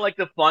is kind of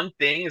the fun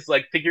thing is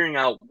figuring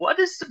out what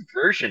does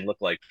subversion look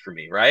like for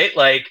me, right?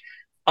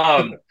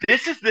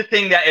 This is the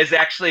thing that is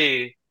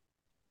actually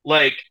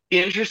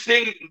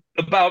interesting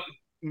about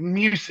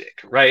music,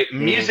 right?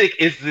 Music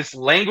is this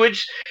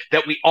language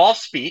that we all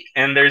speak,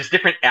 and there's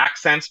different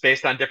accents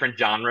based on different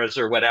genres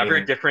or whatever,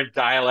 different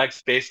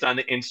dialects based on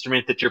the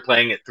instrument that you're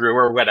playing it through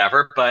or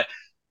whatever, but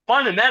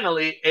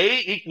fundamentally, A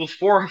equals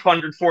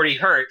 440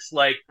 hertz.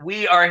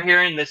 We are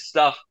hearing this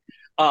stuff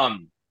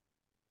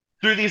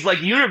through these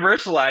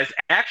universalized,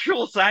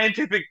 actual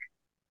scientific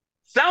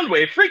sound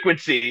wave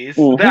frequencies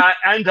that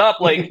end up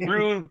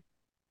through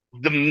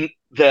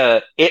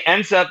it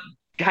ends up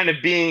kind of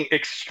being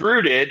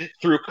extruded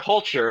through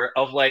culture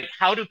of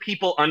how do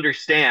people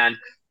understand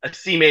a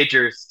C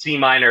major, C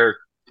minor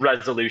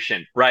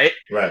resolution, right?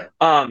 Right.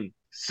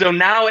 So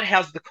now it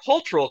has the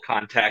cultural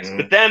context,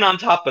 but then on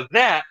top of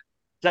that,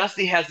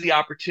 Dusty has the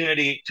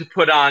opportunity to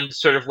put on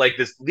sort of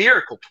this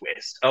lyrical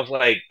twist of all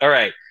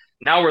right,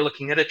 now we're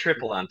looking at a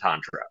triple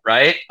entendre,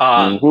 right?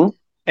 And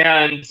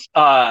take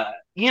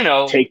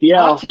the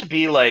L. to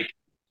be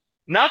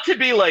not to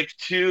be like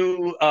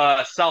too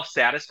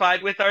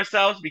self-satisfied with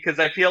ourselves, because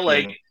I feel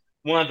like Mhm.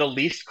 one of the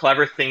least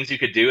clever things you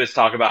could do is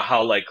talk about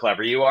how like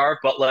clever you are.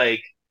 But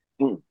like,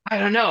 Mm. I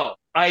don't know.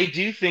 I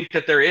do think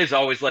that there is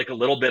always like a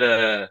little bit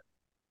of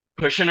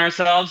pushing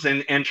ourselves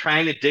and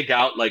trying to dig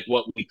out like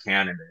what we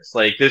can in this.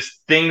 Like this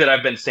thing that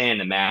I've been saying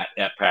to Matt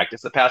at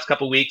practice the past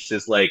couple weeks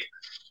is like,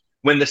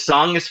 when the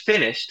song is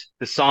finished,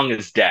 the song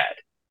is dead.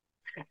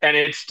 And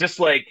it's just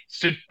like,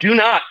 so do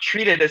not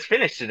treat it as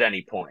finished at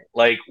any point.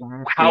 Like,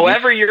 Hmm.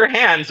 however your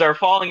hands are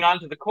falling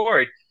onto the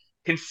chord,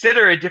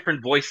 consider a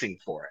different voicing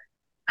for it.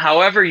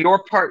 However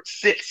your part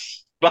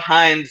sits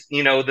behind,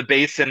 the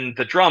bass and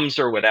the drums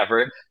or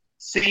whatever,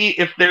 see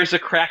if there's a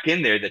crack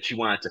in there that you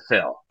want it to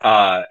fill.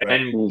 Right.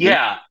 And Hmm.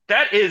 yeah,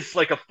 that is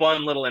like a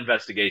fun little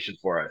investigation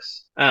for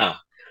us. Oh.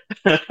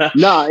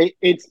 No,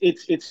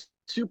 it's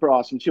super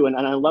awesome too, and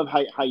I love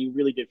how you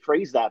really did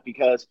phrase that,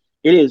 because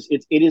it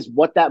is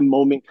what that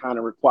moment kind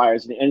of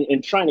requires,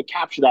 and trying to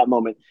capture that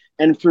moment.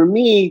 And for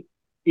me,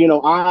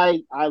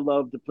 I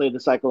love to play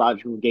the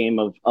psychological game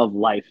of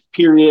life.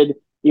 Period.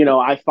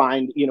 I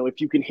find if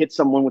you can hit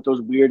someone with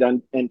those weird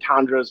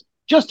entendres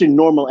just in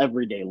normal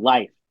everyday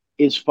life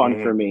is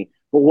fun for Hmm. me.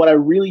 But what I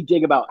really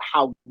dig about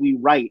how we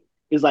write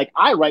is, like,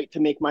 I write to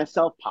make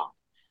myself pop,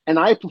 and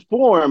I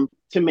perform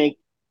to make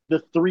the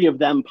three of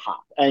them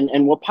pop.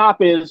 And what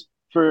pop is,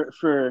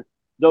 for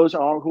those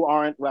who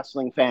aren't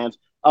wrestling fans,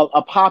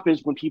 a pop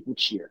is when people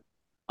cheer.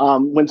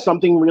 When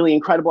something really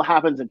incredible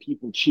happens and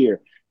people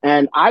cheer.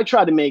 And I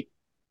try to make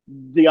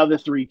the other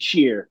three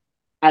cheer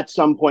at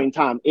some point in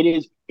time. It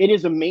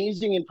is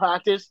amazing in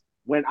practice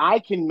when I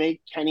can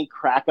make Kenny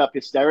crack up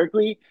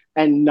hysterically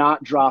and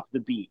not drop the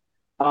beat.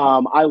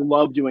 I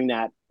love doing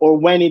that. Or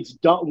when it's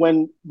done,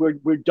 when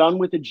we're done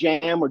with a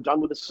jam, we're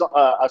done with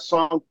a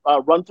song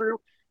run through.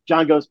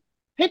 John goes,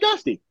 "Hey,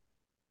 Dusty,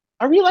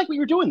 I really like what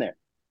you're doing there.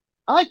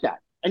 I like that."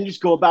 And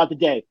just go about the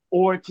day.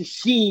 Or to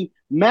see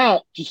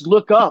Matt just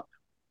look up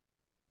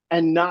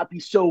and not be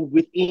so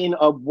within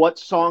of what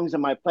songs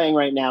am I playing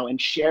right now and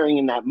sharing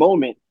in that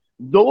moment.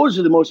 Those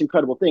are the most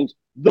incredible things.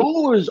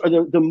 Those are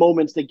the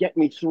moments that get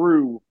me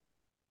through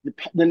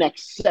the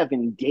next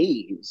 7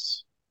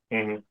 days,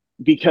 Hmm.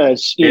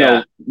 because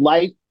Yeah.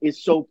 life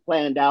is so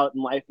planned out,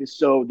 and life is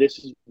so, this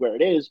is where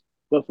it is.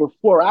 But for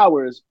 4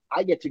 hours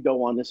I get to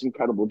go on this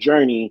incredible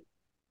journey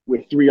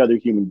with three other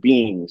human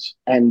beings,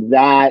 and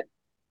that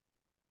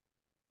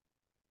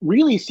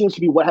really seems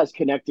to be what has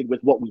connected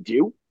with what we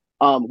do.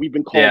 We've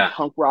been called Yeah.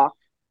 punk rock.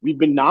 We've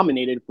been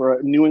nominated for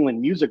a New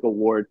England Music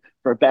Award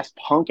for best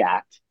punk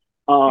act.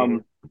 Hmm.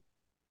 um,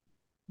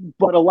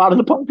 but a lot of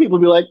the punk people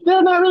be like,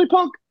 they're not really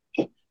punk,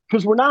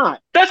 because we're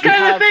not. That's we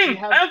kind of the have we thing.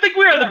 have I don't think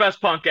we are the Yeah, best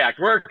punk act.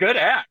 We're a good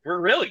act. We're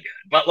really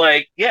good. But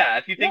like, yeah,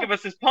 if you think yeah, of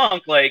us as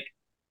punk, like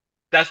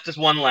that's just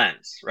one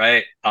lens,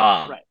 right?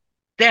 right.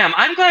 Damn,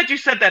 I'm glad you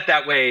said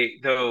that way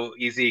though,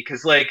 Easy,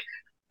 because like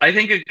I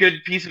think a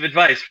good piece of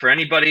advice for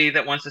anybody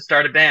that wants to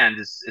start a band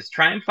is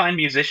try and find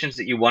musicians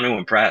that you want to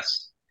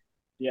impress.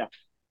 Yeah,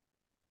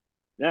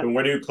 yeah. And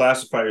where do you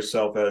classify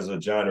yourself as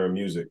a genre of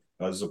music?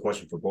 This is a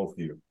question for both of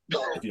you.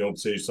 If you don't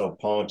say yourself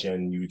punk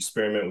and you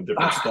experiment with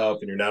different Ah, stuff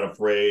and you're not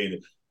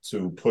afraid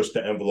to push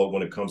the envelope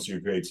when it comes to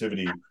your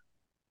creativity,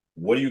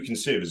 what do you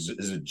consider? Is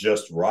it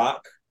just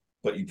rock,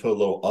 but you put a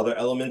little other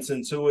elements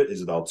into it?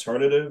 Is it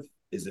alternative?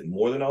 Is it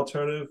more than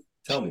alternative?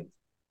 Tell me.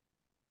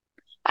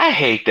 I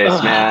hate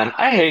this, man.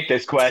 I hate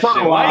this question.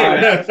 so Why do you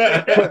ask me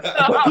this?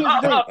 but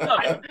here's the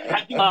thing.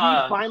 I think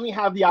we finally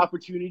have the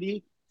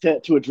opportunity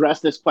to address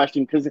this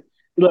question, because,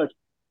 look,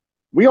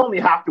 we only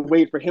have to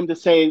wait for him to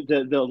say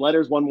the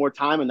letters one more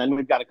time, and then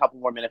we've got a couple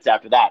more minutes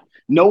after that.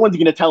 No one's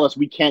going to tell us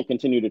we can't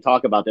continue to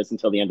talk about this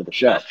until the end of the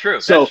show. That's true.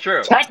 That's So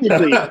true.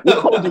 technically,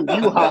 we're holding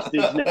you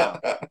hostage now.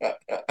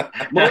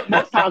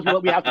 Most times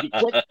we have to be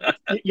quick.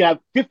 You have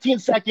 15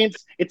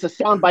 seconds. It's a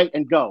soundbite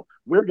and go.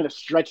 We're going to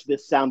stretch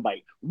this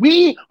soundbite.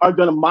 We are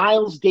going to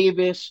Miles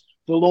Davis,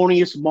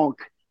 Thelonious Monk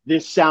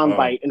this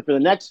soundbite. And for the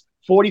next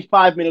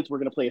 45 minutes, we're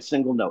going to play a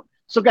single note.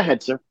 So go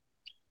ahead, sir.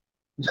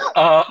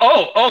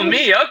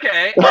 Me.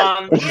 Okay.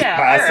 Just Yeah. All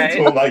pass it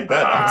to right. him like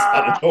that.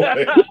 I don't know.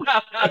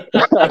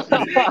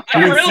 I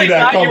You didn't see really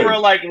that thought you were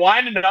coming. like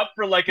winding it up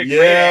for like a great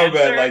Yeah, man.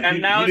 answer, Like and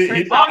he now it did.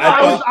 turns out I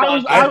I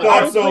was thought. I I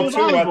thought was so playing too.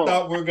 I volleyball.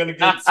 thought we were gonna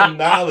get some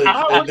knowledge, and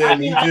I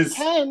then he mean, at just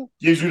 10,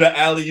 gives you the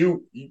alley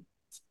oop.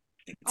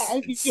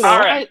 I, you All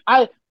know, right.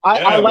 Yeah,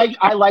 but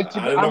I like to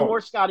I be. don't I'm more know.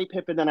 Scottie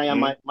Pippen than I am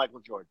Mhm. Michael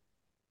Jordan.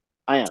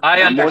 I am.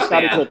 I I'm more Scottie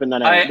understand. Pippen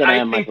than I I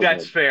am think Michael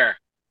that's Jordan. fair.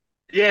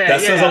 Yeah.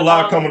 That says a Yeah.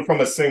 lot coming from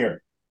a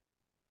singer.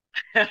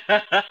 It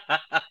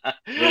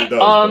really does,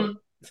 bro. um.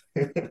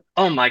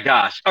 Oh my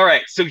gosh. All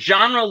right. So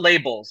genre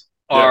labels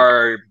Yeah.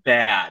 are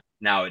bad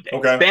nowadays.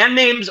 Okay. Band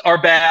names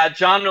are bad.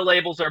 Genre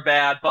labels are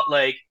bad. But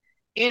like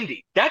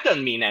indie, that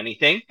doesn't mean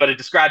anything, but it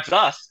describes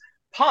us.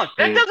 Punk,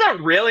 that Mhm.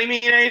 doesn't really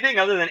mean anything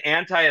other than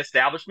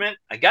anti-establishment.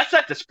 I guess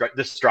that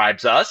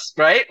describes us,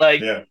 right?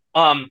 Like, Yeah.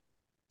 um,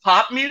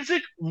 Pop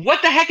music?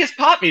 What the heck is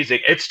pop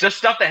music? It's just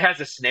stuff that has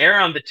a snare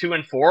on the 2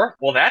 and 4.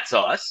 Well, that's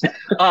us.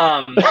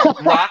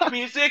 Rock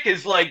music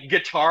is like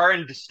guitar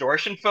and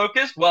distortion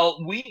focused.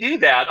 Well, we do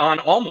that on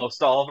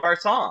almost all of our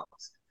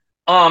songs.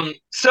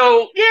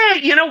 So yeah,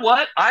 you know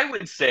what? I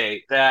would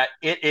say that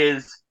it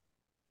is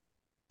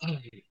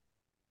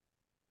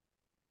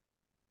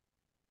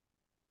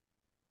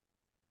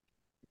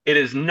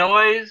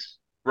noise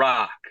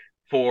rock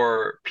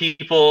for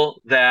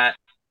people that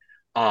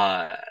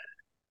uh,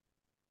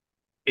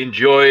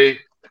 enjoy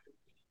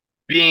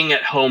being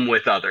at home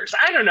with others.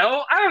 I don't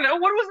know. Why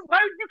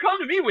would you come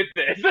to me with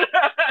this?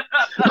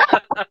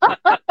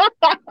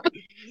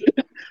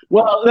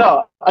 Well,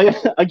 no,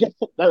 again,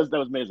 that was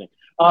amazing.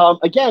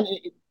 Again,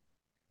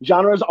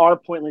 genres are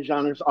pointless.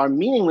 Genres are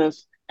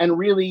meaningless, and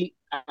really,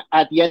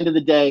 at the end of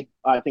the day,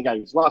 I think I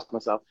just lost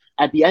myself.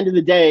 At the end of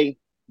the day,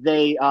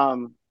 they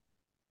don't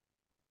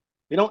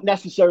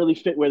necessarily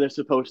fit where they're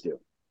supposed to.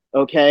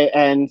 Okay,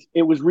 and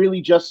it was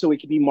really just so it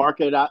could be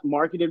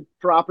marketed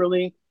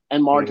properly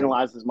and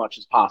marginalized as much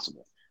as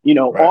possible. Right.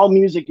 All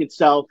music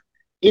itself,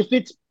 if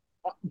it's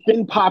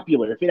been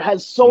popular, if it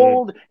has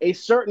sold a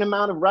certain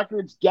amount of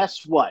records,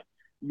 guess what?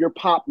 You're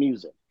pop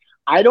music.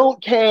 I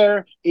don't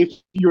care if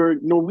you're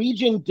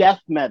Norwegian death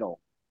metal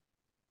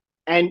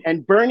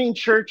and burning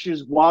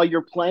churches while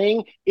you're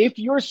playing. If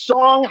your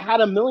song had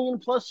 1 million+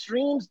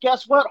 streams,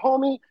 guess what,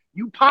 homie?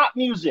 You pop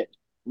music.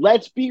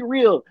 Let's be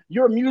real.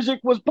 Your music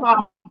was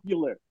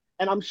popular.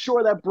 And I'm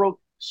sure that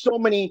broke so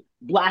many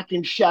black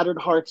and shattered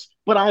hearts,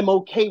 but I'm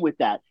okay with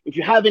that. If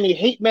you have any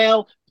hate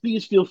mail,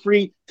 please feel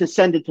free to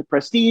send it to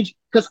Prestige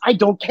because I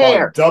don't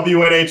care.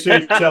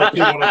 WNHHLP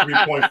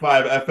 103.5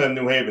 FM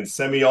New Haven.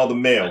 Send me all the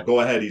mail. Go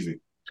ahead, Easy.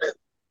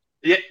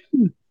 Yeah.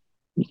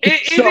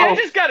 I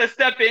just got to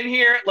step in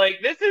here.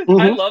 Like, this is,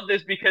 I love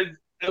this because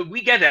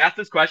we get asked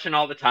this question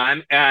all the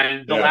time.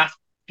 And the last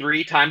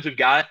 3 times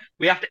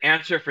we have to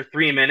answer for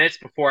 3 minutes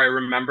before I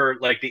remember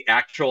like the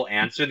actual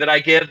answer that I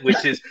give,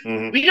 which is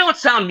we don't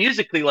sound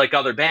musically like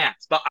other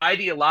bands, but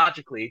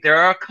ideologically, there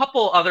are a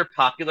couple other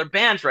popular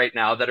bands right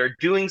now that are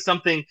doing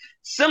something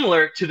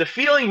similar to the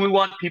feeling we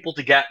want people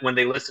to get when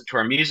they listen to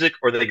our music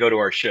or they go to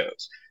our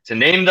shows. To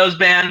name those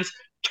bands,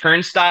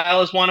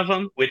 Turnstile is one of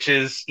them, which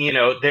is,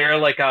 they're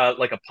like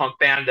a punk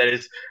band that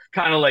is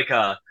kind of like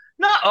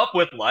not up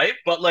with life,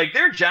 but like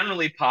they're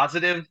generally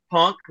positive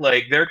punk.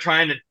 Like they're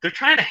trying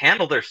to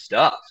handle their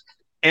stuff.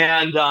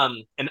 And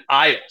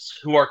Idols,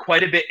 who are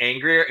quite a bit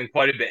angrier and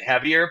quite a bit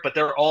heavier, but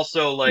they're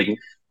also like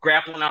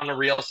grappling on the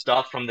real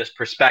stuff from this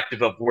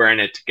perspective of we're in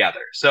it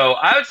together. So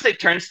I would say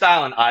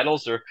Turnstile and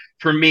Idols are,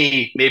 for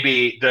me,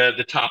 maybe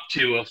the top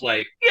 2 of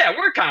like, yeah,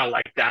 we're kind of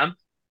like them.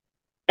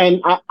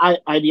 And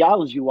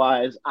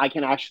ideology-wise, I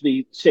can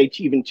actually say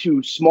to even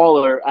 2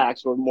 smaller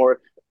acts or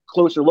more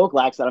closer local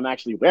acts that I'm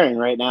actually wearing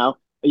right now,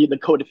 the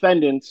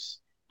Co-Defendants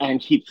and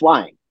Keep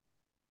Flying.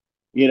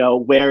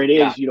 Where it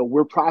is,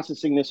 we're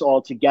processing this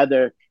all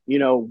together.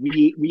 We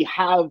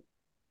are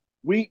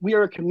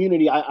a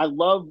community. I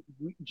love,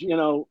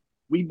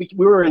 we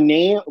were a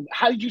name.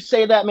 How did you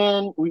say that,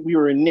 man? We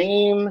were a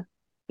name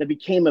that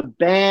became a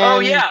band. Oh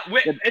yeah,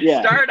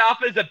 it started off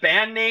as a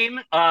band name,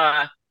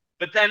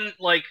 but then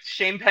like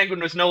Shame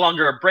Penguin was no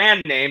longer a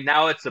brand name.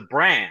 Now it's a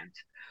brand.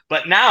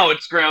 But now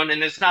it's grown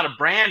and it's not a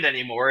brand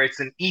anymore. It's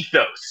an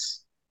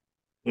ethos.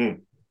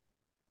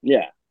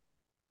 Yeah.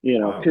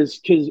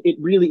 Because it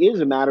really is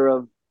a matter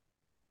of,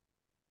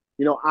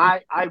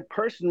 I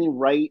personally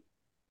write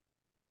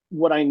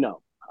what I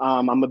know.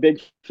 I'm a big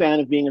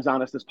fan of being as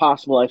honest as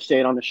possible. I say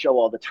it on the show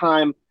all the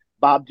time.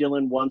 Bob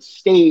Dylan once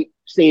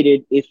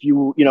stated, if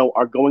you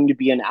are going to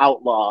be an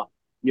outlaw,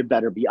 you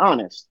better be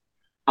honest.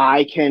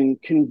 I can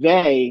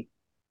convey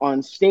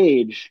on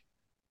stage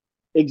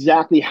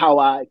exactly how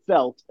I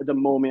felt at the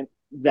moment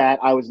that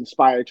I was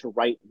inspired to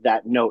write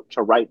that note,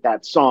 to write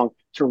that song,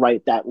 to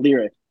write that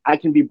lyric. I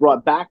can be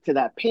brought back to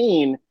that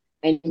pain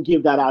and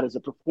give that out as a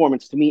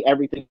performance. To me,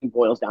 everything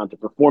boils down to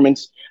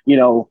performance.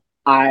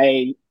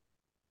 I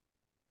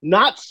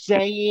not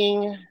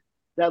saying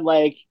that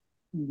like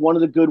one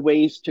of the good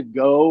ways to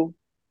go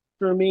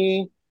for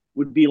me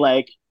would be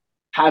like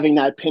having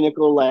that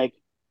pinnacle, like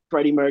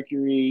Freddie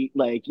Mercury,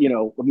 like,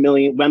 a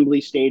million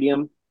Wembley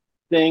Stadium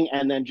thing.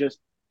 And then just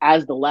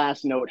as the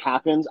last note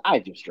happens, I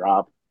just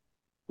drop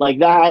like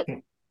that.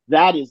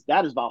 That is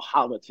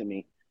Valhalla to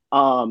me.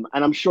 And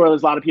I'm sure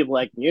there's a lot of people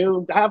like,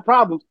 you have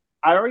problems.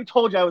 I already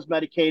told you I was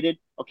medicated.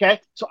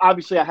 Okay. So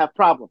obviously I have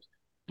problems,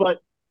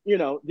 but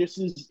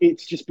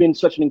it's just been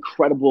such an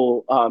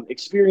incredible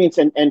experience.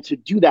 And to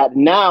do that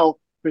now,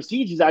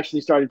 Prestige is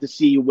actually starting to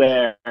see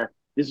where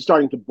this is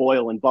starting to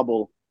boil and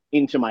bubble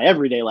into my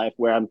everyday life,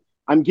 where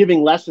I'm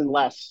giving less and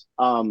less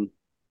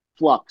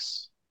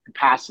flux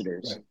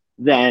capacitors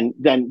than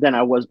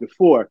I was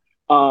before.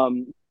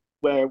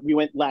 Where we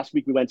went last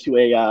week, we had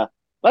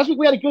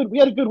a good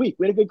week.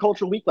 We had a good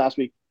cultural week last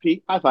week.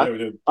 Pete, high five. Yeah, we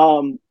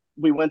did.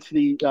 We went to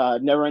the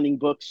Never Ending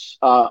Books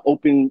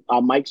open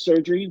mic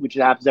surgery, which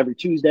happens every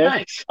Tuesday.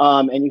 Nice.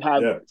 And you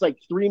have it's like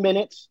 3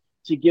 minutes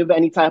to give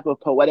any type of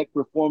poetic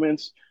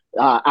performance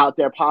out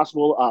there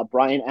possible.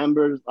 Brian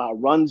Embers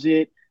runs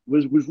it.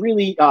 Was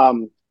really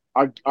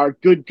our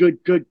good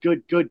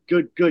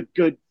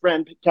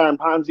friend Karen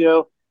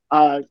Ponzio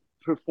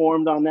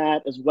performed on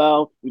that as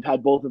well. We've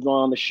had both of them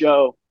on the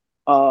show.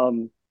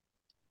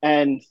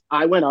 And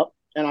I went up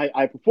and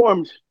I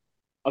performed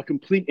a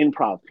complete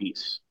improv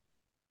piece.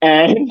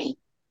 And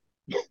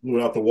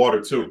blew out the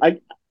water too.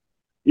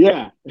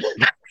 Yeah,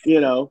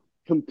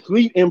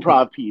 complete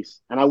improv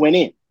piece. And I went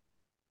in.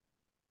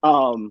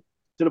 To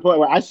the point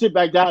where I sit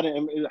back down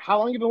and how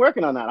long you been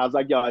working on that? I was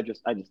like, yo, I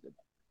just did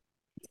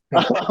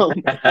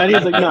that. And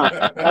he's like, no,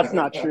 that's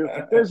not true.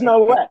 There's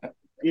no way,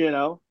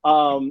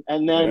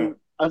 And then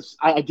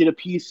I did a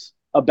piece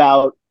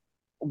about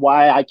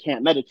why I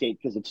can't meditate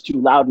because it's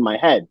too loud in my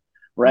head,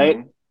 right?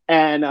 Mm-hmm.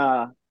 And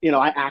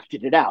I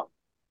acted it out.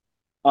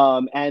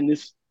 And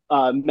this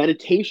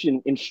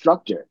meditation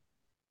instructor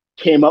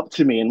came up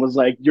to me and was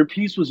like, your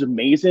piece was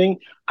amazing.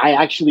 I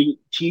actually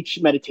teach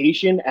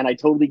meditation and I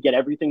totally get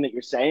everything that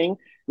you're saying.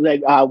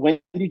 Like, when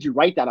did you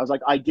write that? I was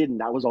like, I didn't.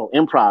 That was all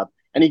improv.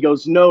 And he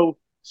goes, no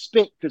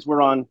spit, because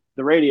we're on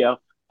the radio.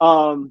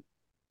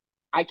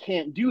 I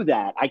can't do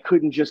that. I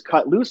couldn't just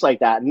cut loose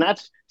like that. And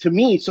that's, to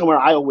me, somewhere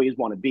I always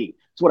want to be.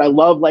 It's what I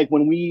love. Like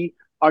when we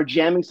are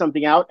jamming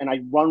something out and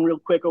I run real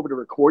quick over to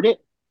record it,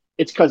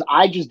 it's because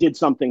I just did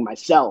something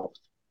myself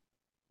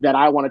that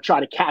I want to try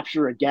to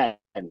capture again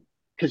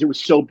because it was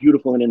so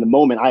beautiful. And in the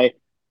moment,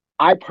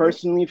 I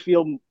personally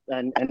feel,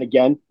 and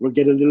again, we'll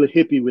get a little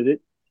hippie with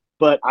it,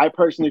 but I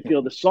personally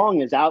feel the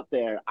song is out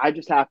there. I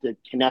just have to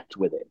connect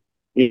with it.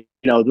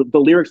 The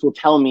lyrics will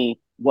tell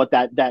me what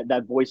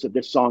that voice of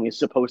this song is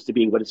supposed to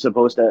be, what it's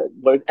supposed to,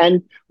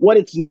 and what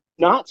it's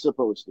not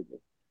supposed to be.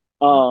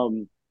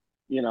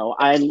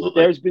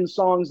 There's been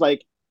songs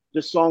like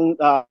the song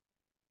I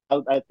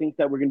think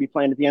that we're going to be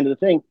playing at the end of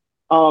the thing.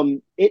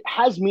 It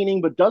has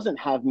meaning, but doesn't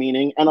have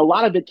meaning. And a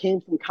lot of it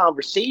came from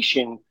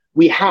conversation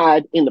we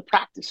had in the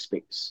practice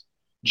space.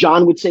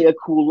 John would say a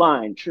cool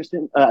line.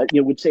 Tristan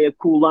would say a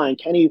cool line.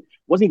 Kenny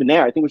wasn't even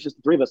there. I think it was just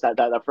the three of us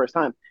that first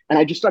time. And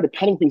I just started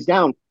penning things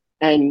down.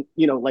 And,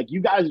 like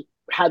you guys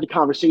had the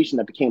conversation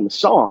that became the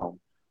song.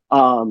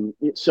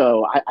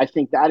 So I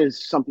think that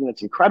is something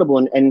that's incredible.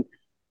 And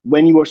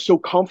when you are so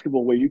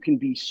comfortable where you can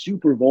be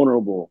super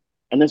vulnerable,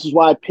 and this is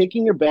why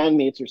picking your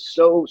bandmates are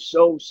so,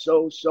 so,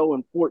 so, so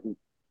important,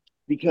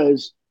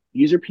 because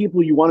these are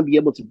people you want to be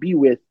able to be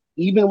with,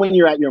 even when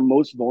you're at your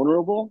most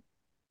vulnerable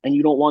and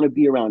you don't want to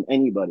be around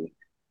anybody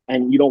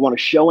and you don't want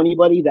to show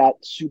anybody that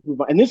super.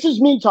 And this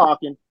is me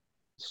talking,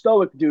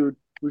 stoic dude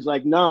who's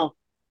like, no,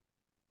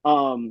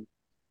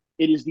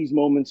 it is these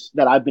moments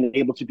that I've been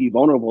able to be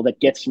vulnerable that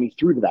gets me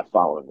through to that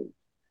following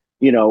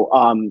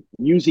week.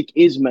 Music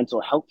is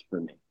mental health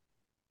for me,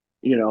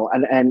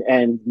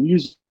 and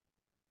music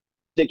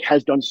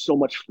has done so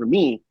much for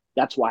me.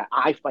 That's why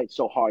I fight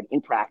so hard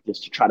in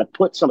practice to try to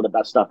put some of the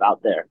best stuff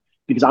out there,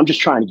 because I'm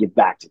just trying to give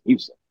back to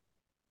music,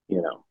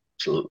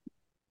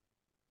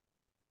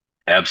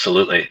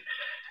 Absolutely.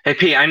 Hey,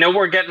 P, I know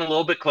we're getting a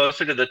little bit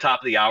closer to the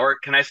top of the hour.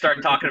 Can I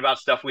start talking about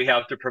stuff we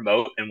have to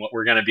promote and what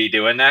we're going to be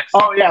doing next?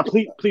 Oh, yeah,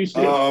 please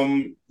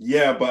do.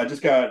 Yeah, but I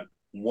just got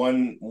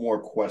one more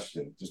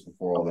question just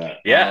before all that.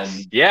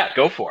 Yes.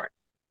 Go for it.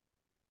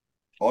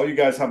 All you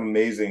guys have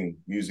amazing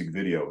music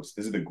videos.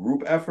 Is it a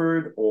group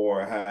effort,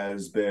 or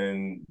has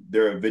been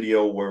there a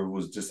video where it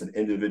was just an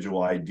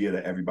individual idea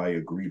that everybody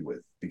agreed with?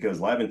 Because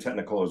Live and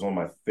Technicolor is one of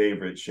my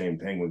favorite Shane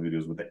Penguin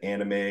videos, with the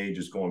anime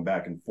just going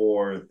back and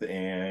forth,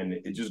 and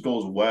it just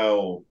goes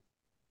well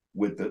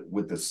with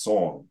the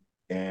song.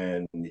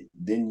 And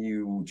then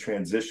you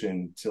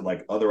transition to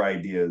like other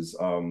ideas,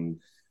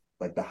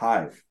 like The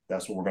Hive.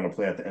 That's what we're going to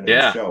play at the end of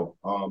the show.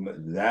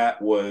 That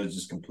was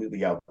just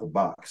completely out the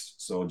box.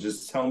 So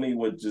just tell me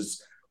what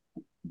just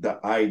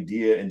the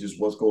idea and just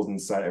what goes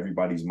inside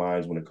everybody's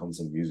minds when it comes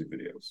to music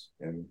videos.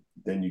 And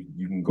then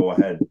you can go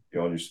ahead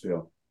on your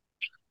spiel.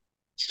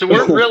 So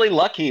we're really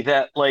lucky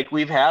that like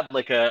we've had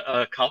like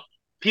a couple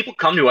people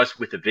come to us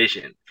with a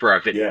vision for our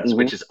videos,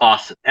 which is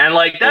awesome. And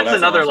like that's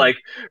another awesome. Like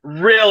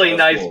really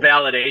nice cool.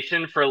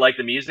 validation for like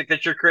the music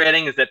that you're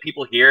creating, is that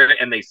people hear it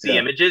and they see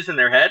images in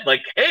their head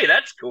like, hey,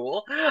 that's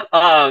cool.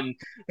 But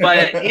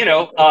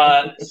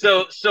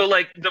so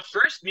like the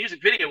first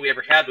music video we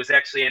ever had was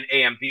actually an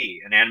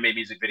AMV, an anime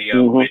music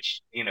video,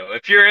 which,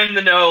 if you're in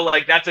the know,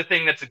 like that's a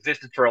thing that's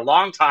existed for a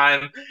long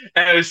time.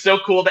 And it was so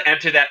cool to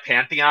enter that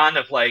pantheon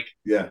of like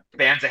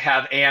bands that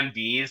have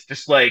AMVs.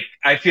 Just like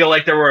I feel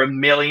like there were a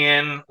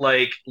million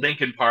like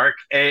Linkin Park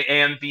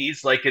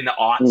AMVs like in the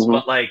aughts,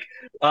 but like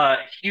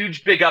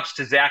huge big ups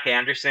to Zach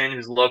Anderson,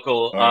 who's a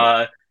local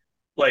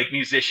like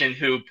musician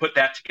who put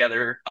that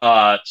together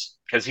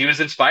because he was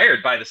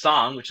inspired by the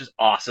song, which is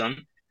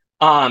awesome.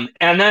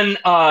 And then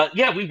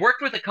we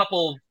worked with a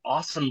couple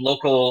awesome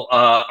local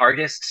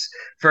artists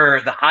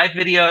for the Hive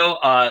video.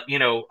 Our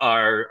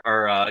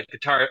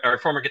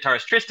former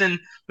guitarist Tristan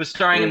was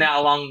starring in that,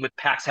 along with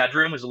Pax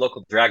Headroom, who's a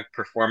local drag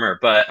performer.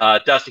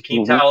 But Dustin, can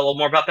you tell a little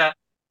more about that?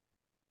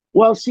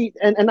 Well, see,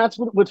 and that's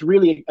what's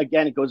really,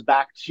 again, it goes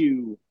back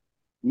to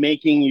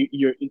making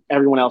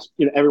everyone else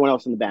in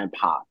the band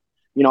pop.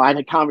 I had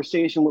a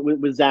conversation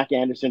with Zach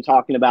Anderson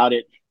talking about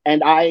it,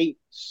 and I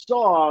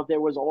saw there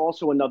was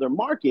also another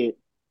market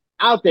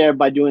out there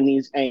by doing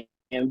these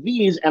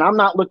AMVs, and I'm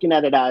not looking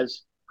at it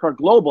as per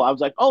global. I was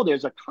like, oh,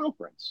 there's a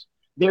conference,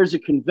 there's a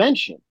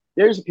convention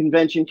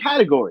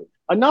category.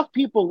 Enough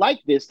people like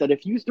this that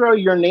if you throw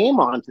your name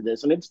onto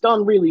this and it's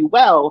done really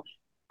well,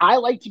 I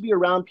like to be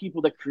around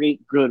people that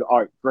create good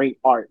art, great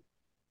art.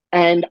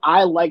 And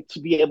I like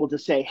to be able to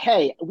say,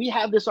 hey, we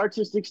have this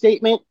artistic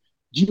statement.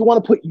 Do you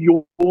want to put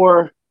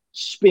your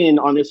spin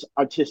on this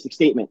artistic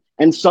statement?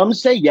 And some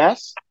say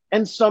yes,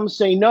 and some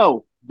say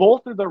no.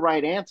 Both are the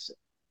right answer.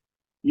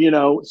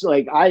 So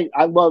like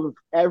I love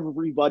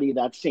everybody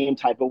that same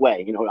type of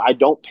way. I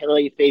don't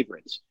play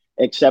favorites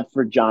except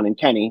for John and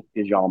Kenny,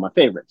 because y'all are my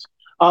favorites.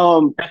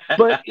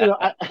 But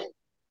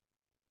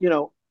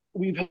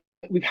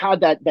we've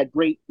had that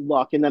great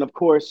luck, and then of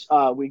course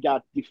we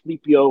got the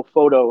Filippo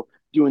photo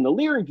doing the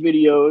lyric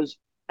videos,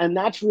 and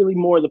that's really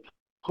more the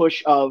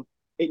push of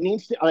it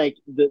needs to, like,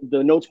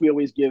 the notes we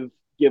always give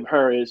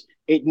her is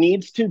it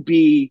needs to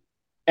be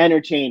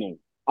entertaining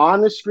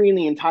on the screen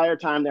the entire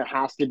time. There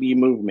has to be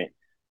movement.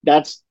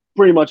 That's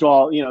pretty much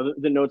all.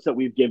 The notes that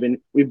we've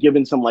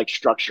given some like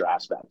structure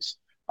aspects,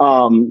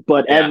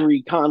 but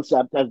every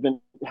concept has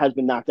been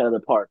knocked out of the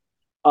park.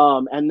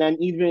 And then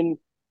even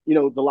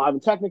the live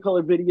and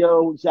Technicolor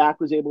video Zach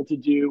was able to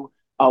do.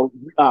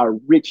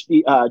 Rich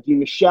D.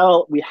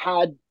 Michelle, we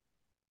had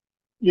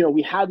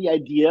the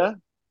idea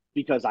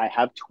because I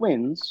have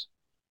twins.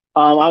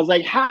 I was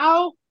like,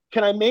 how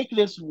can I make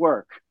this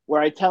work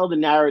where I tell the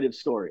narrative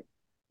story?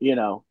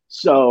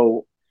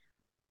 So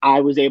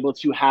I was able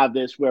to have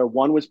this where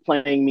one was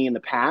playing me in the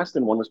past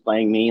and one was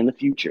playing me in the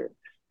future.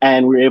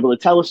 And we were able to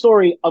tell a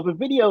story of a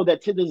video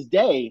that to this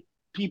day,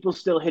 people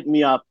still hit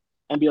me up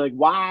and be like,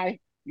 why are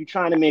you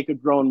trying to make a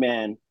grown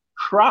man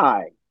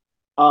cry?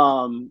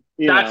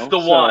 That's the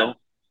one.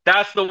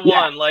 That's the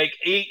one. Like,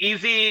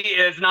 Easy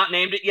is not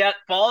named it yet.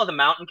 Fall of the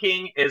Mountain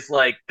King is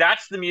like,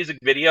 that's the music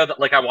video that,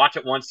 like, I watch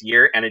it once a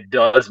year and it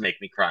does make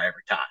me cry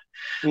every time.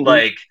 Mm-hmm.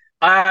 Like,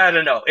 I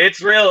don't know.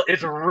 It's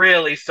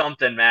really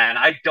something, man.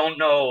 I don't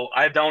know,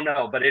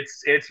 but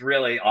it's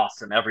really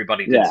awesome.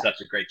 Everybody did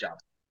such a great job.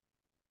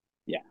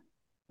 Yeah.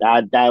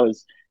 That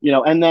was,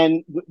 and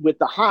then with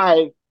the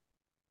Hive,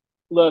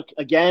 look,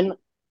 again,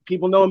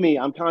 people know me.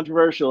 I'm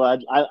controversial.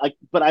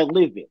 But I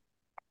live it.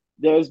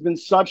 There's been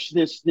such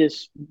this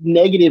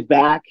negative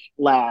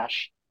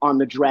backlash on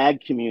the drag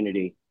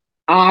community.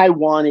 I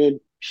wanted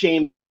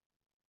Shane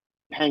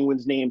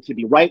Penguin's name to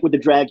be right with the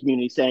drag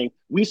community, saying,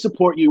 we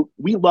support you,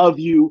 we love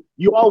you,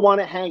 you all want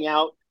to hang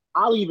out.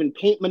 I'll even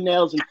paint my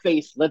nails and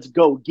face. Let's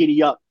go,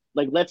 giddy up.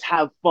 Like, let's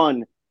have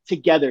fun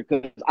together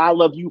because I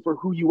love you for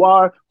who you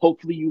are.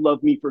 Hopefully you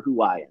love me for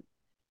who I am.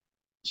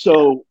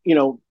 So,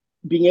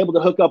 being able to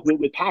hook up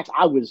with PAX,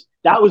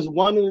 that was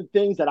one of the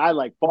things that I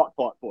like fought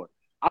for.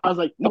 I was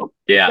like, no,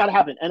 it's gotta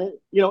happen. And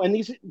and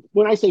these,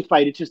 when I say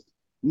fight, it's just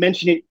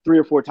mention it 3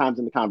 or 4 times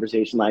in the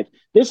conversation. Like,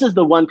 this is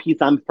the one piece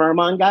I'm firm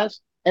on,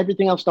 guys.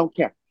 Everything else don't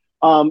care.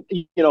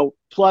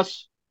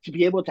 Plus to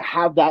be able to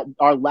have that,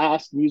 our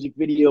last music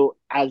video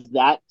as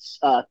that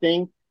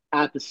thing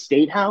at the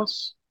State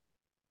House,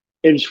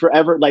 is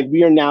forever. Like,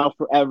 we are now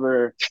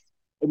forever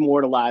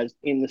immortalized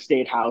in the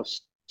State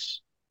House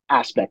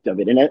aspect of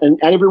it, and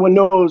everyone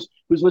knows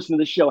who's listening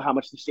to the show how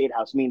much the State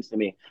House means to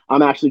me.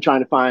 I'm actually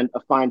trying to find a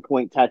fine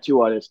point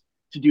tattoo artist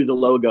to do the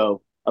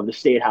logo of the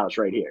State House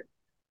right here.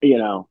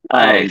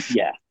 Nice.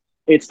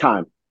 It's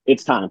time.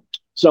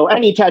 So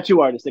any tattoo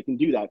artist that can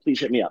do that,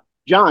 please hit me up.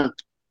 John,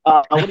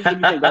 what do you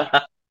think, bro?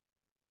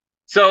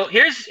 So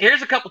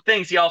here's a couple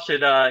things y'all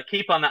should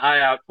keep on the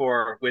eye out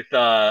for with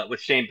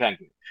Shane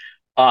Penguin.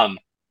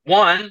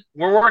 One,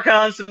 we're working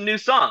on some new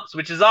songs,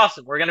 which is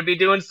awesome. We're going to be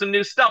doing some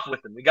new stuff with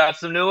them. We got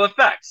some new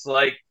effects.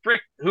 Like,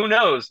 frick, who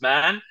knows,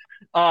 man?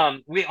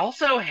 We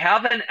also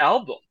have an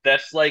album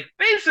that's like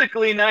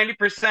basically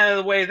 90% of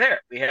the way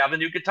there. We have a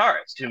new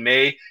guitarist who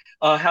may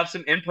have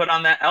some input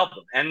on that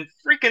album. And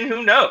freaking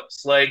who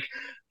knows? Like,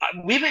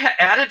 we've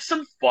added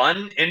some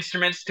fun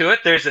instruments to it.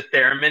 There's a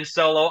theremin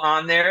solo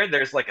on there.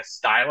 There's like a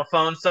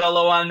stylophone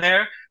solo on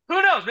there.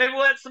 Who knows? Maybe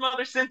we'll add some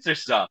other synth or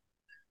stuff.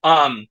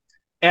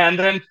 And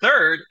then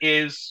third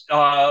is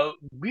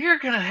we're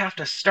going to have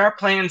to start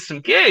playing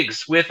some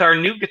gigs with our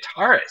new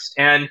guitarist.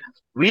 And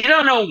we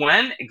don't know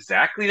when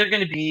exactly they're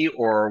going to be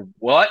or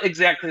what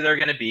exactly they're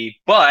going to be.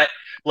 But,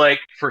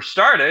 like, for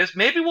starters,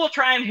 maybe we'll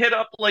try and hit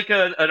up like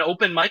an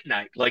open mic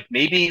night. Like,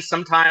 maybe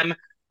sometime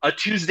a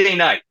Tuesday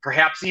night,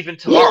 perhaps even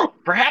tomorrow.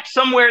 Perhaps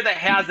somewhere that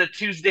has a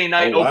Tuesday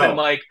night open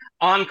mic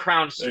on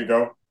Crown Street. There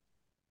you go.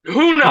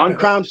 Who knows? On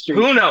Crown Street.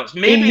 Who knows?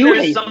 Maybe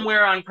there's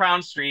somewhere on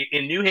Crown Street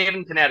in New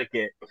Haven,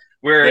 Connecticut,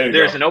 where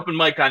there's an open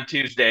mic on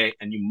Tuesday,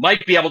 and you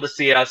might be able to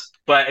see us.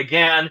 But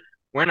again,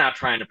 we're not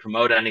trying to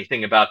promote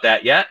anything about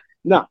that yet.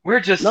 No.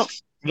 We're just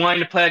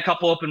wanting to play a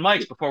couple open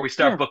mics before we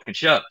start booking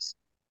shows.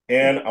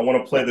 And I want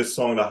to play this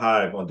song, The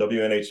Hive, on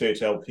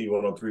WNHH LP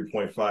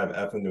 103.5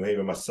 FM New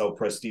Haven. Myself,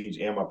 Prestige,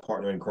 and my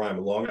partner in crime,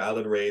 Long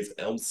Island Raised,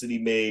 Elm City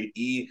made,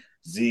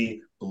 EZ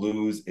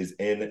BlueZ is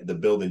in the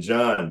building.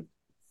 John,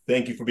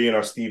 thank you for being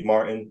our Steve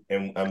Martin,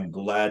 and I'm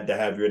glad to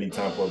have you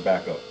anytime for a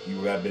backup.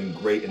 You have been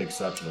great and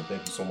exceptional.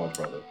 Thank you so much,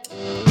 brother.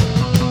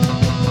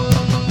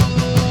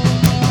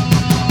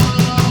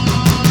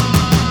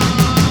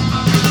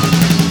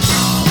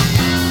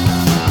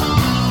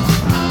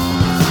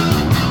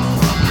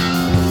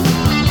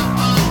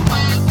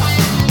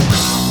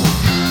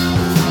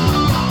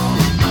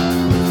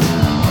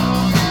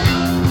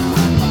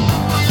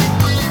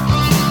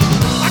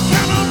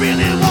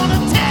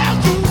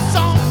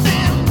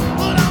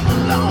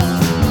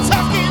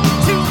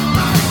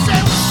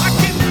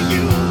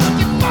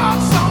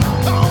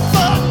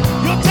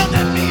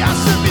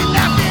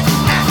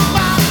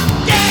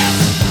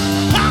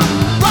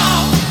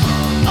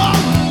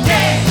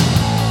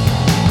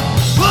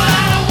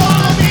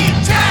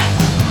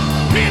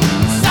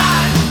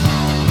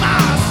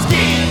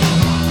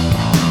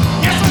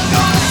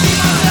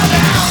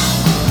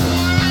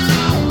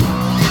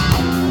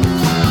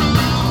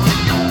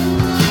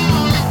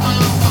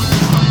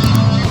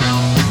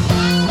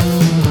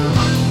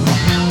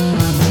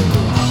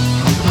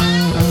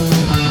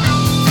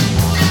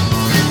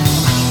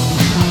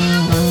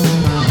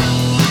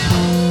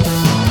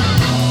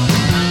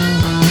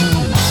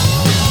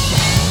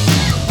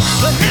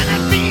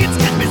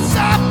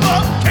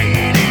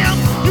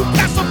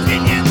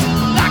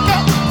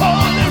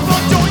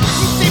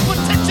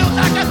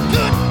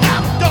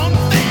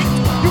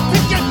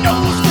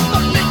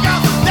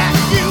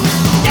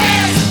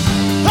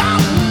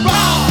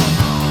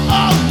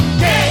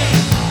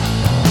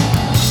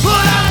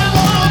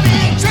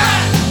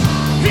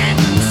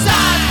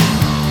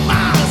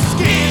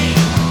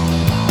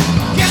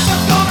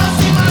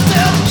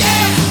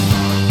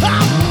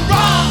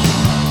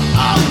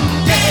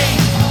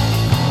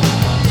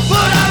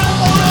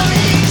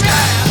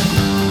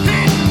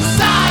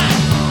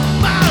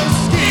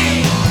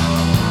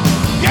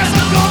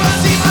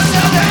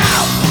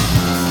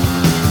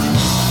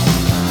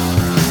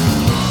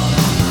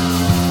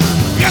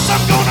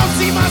 I'm gonna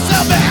see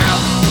myself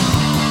out.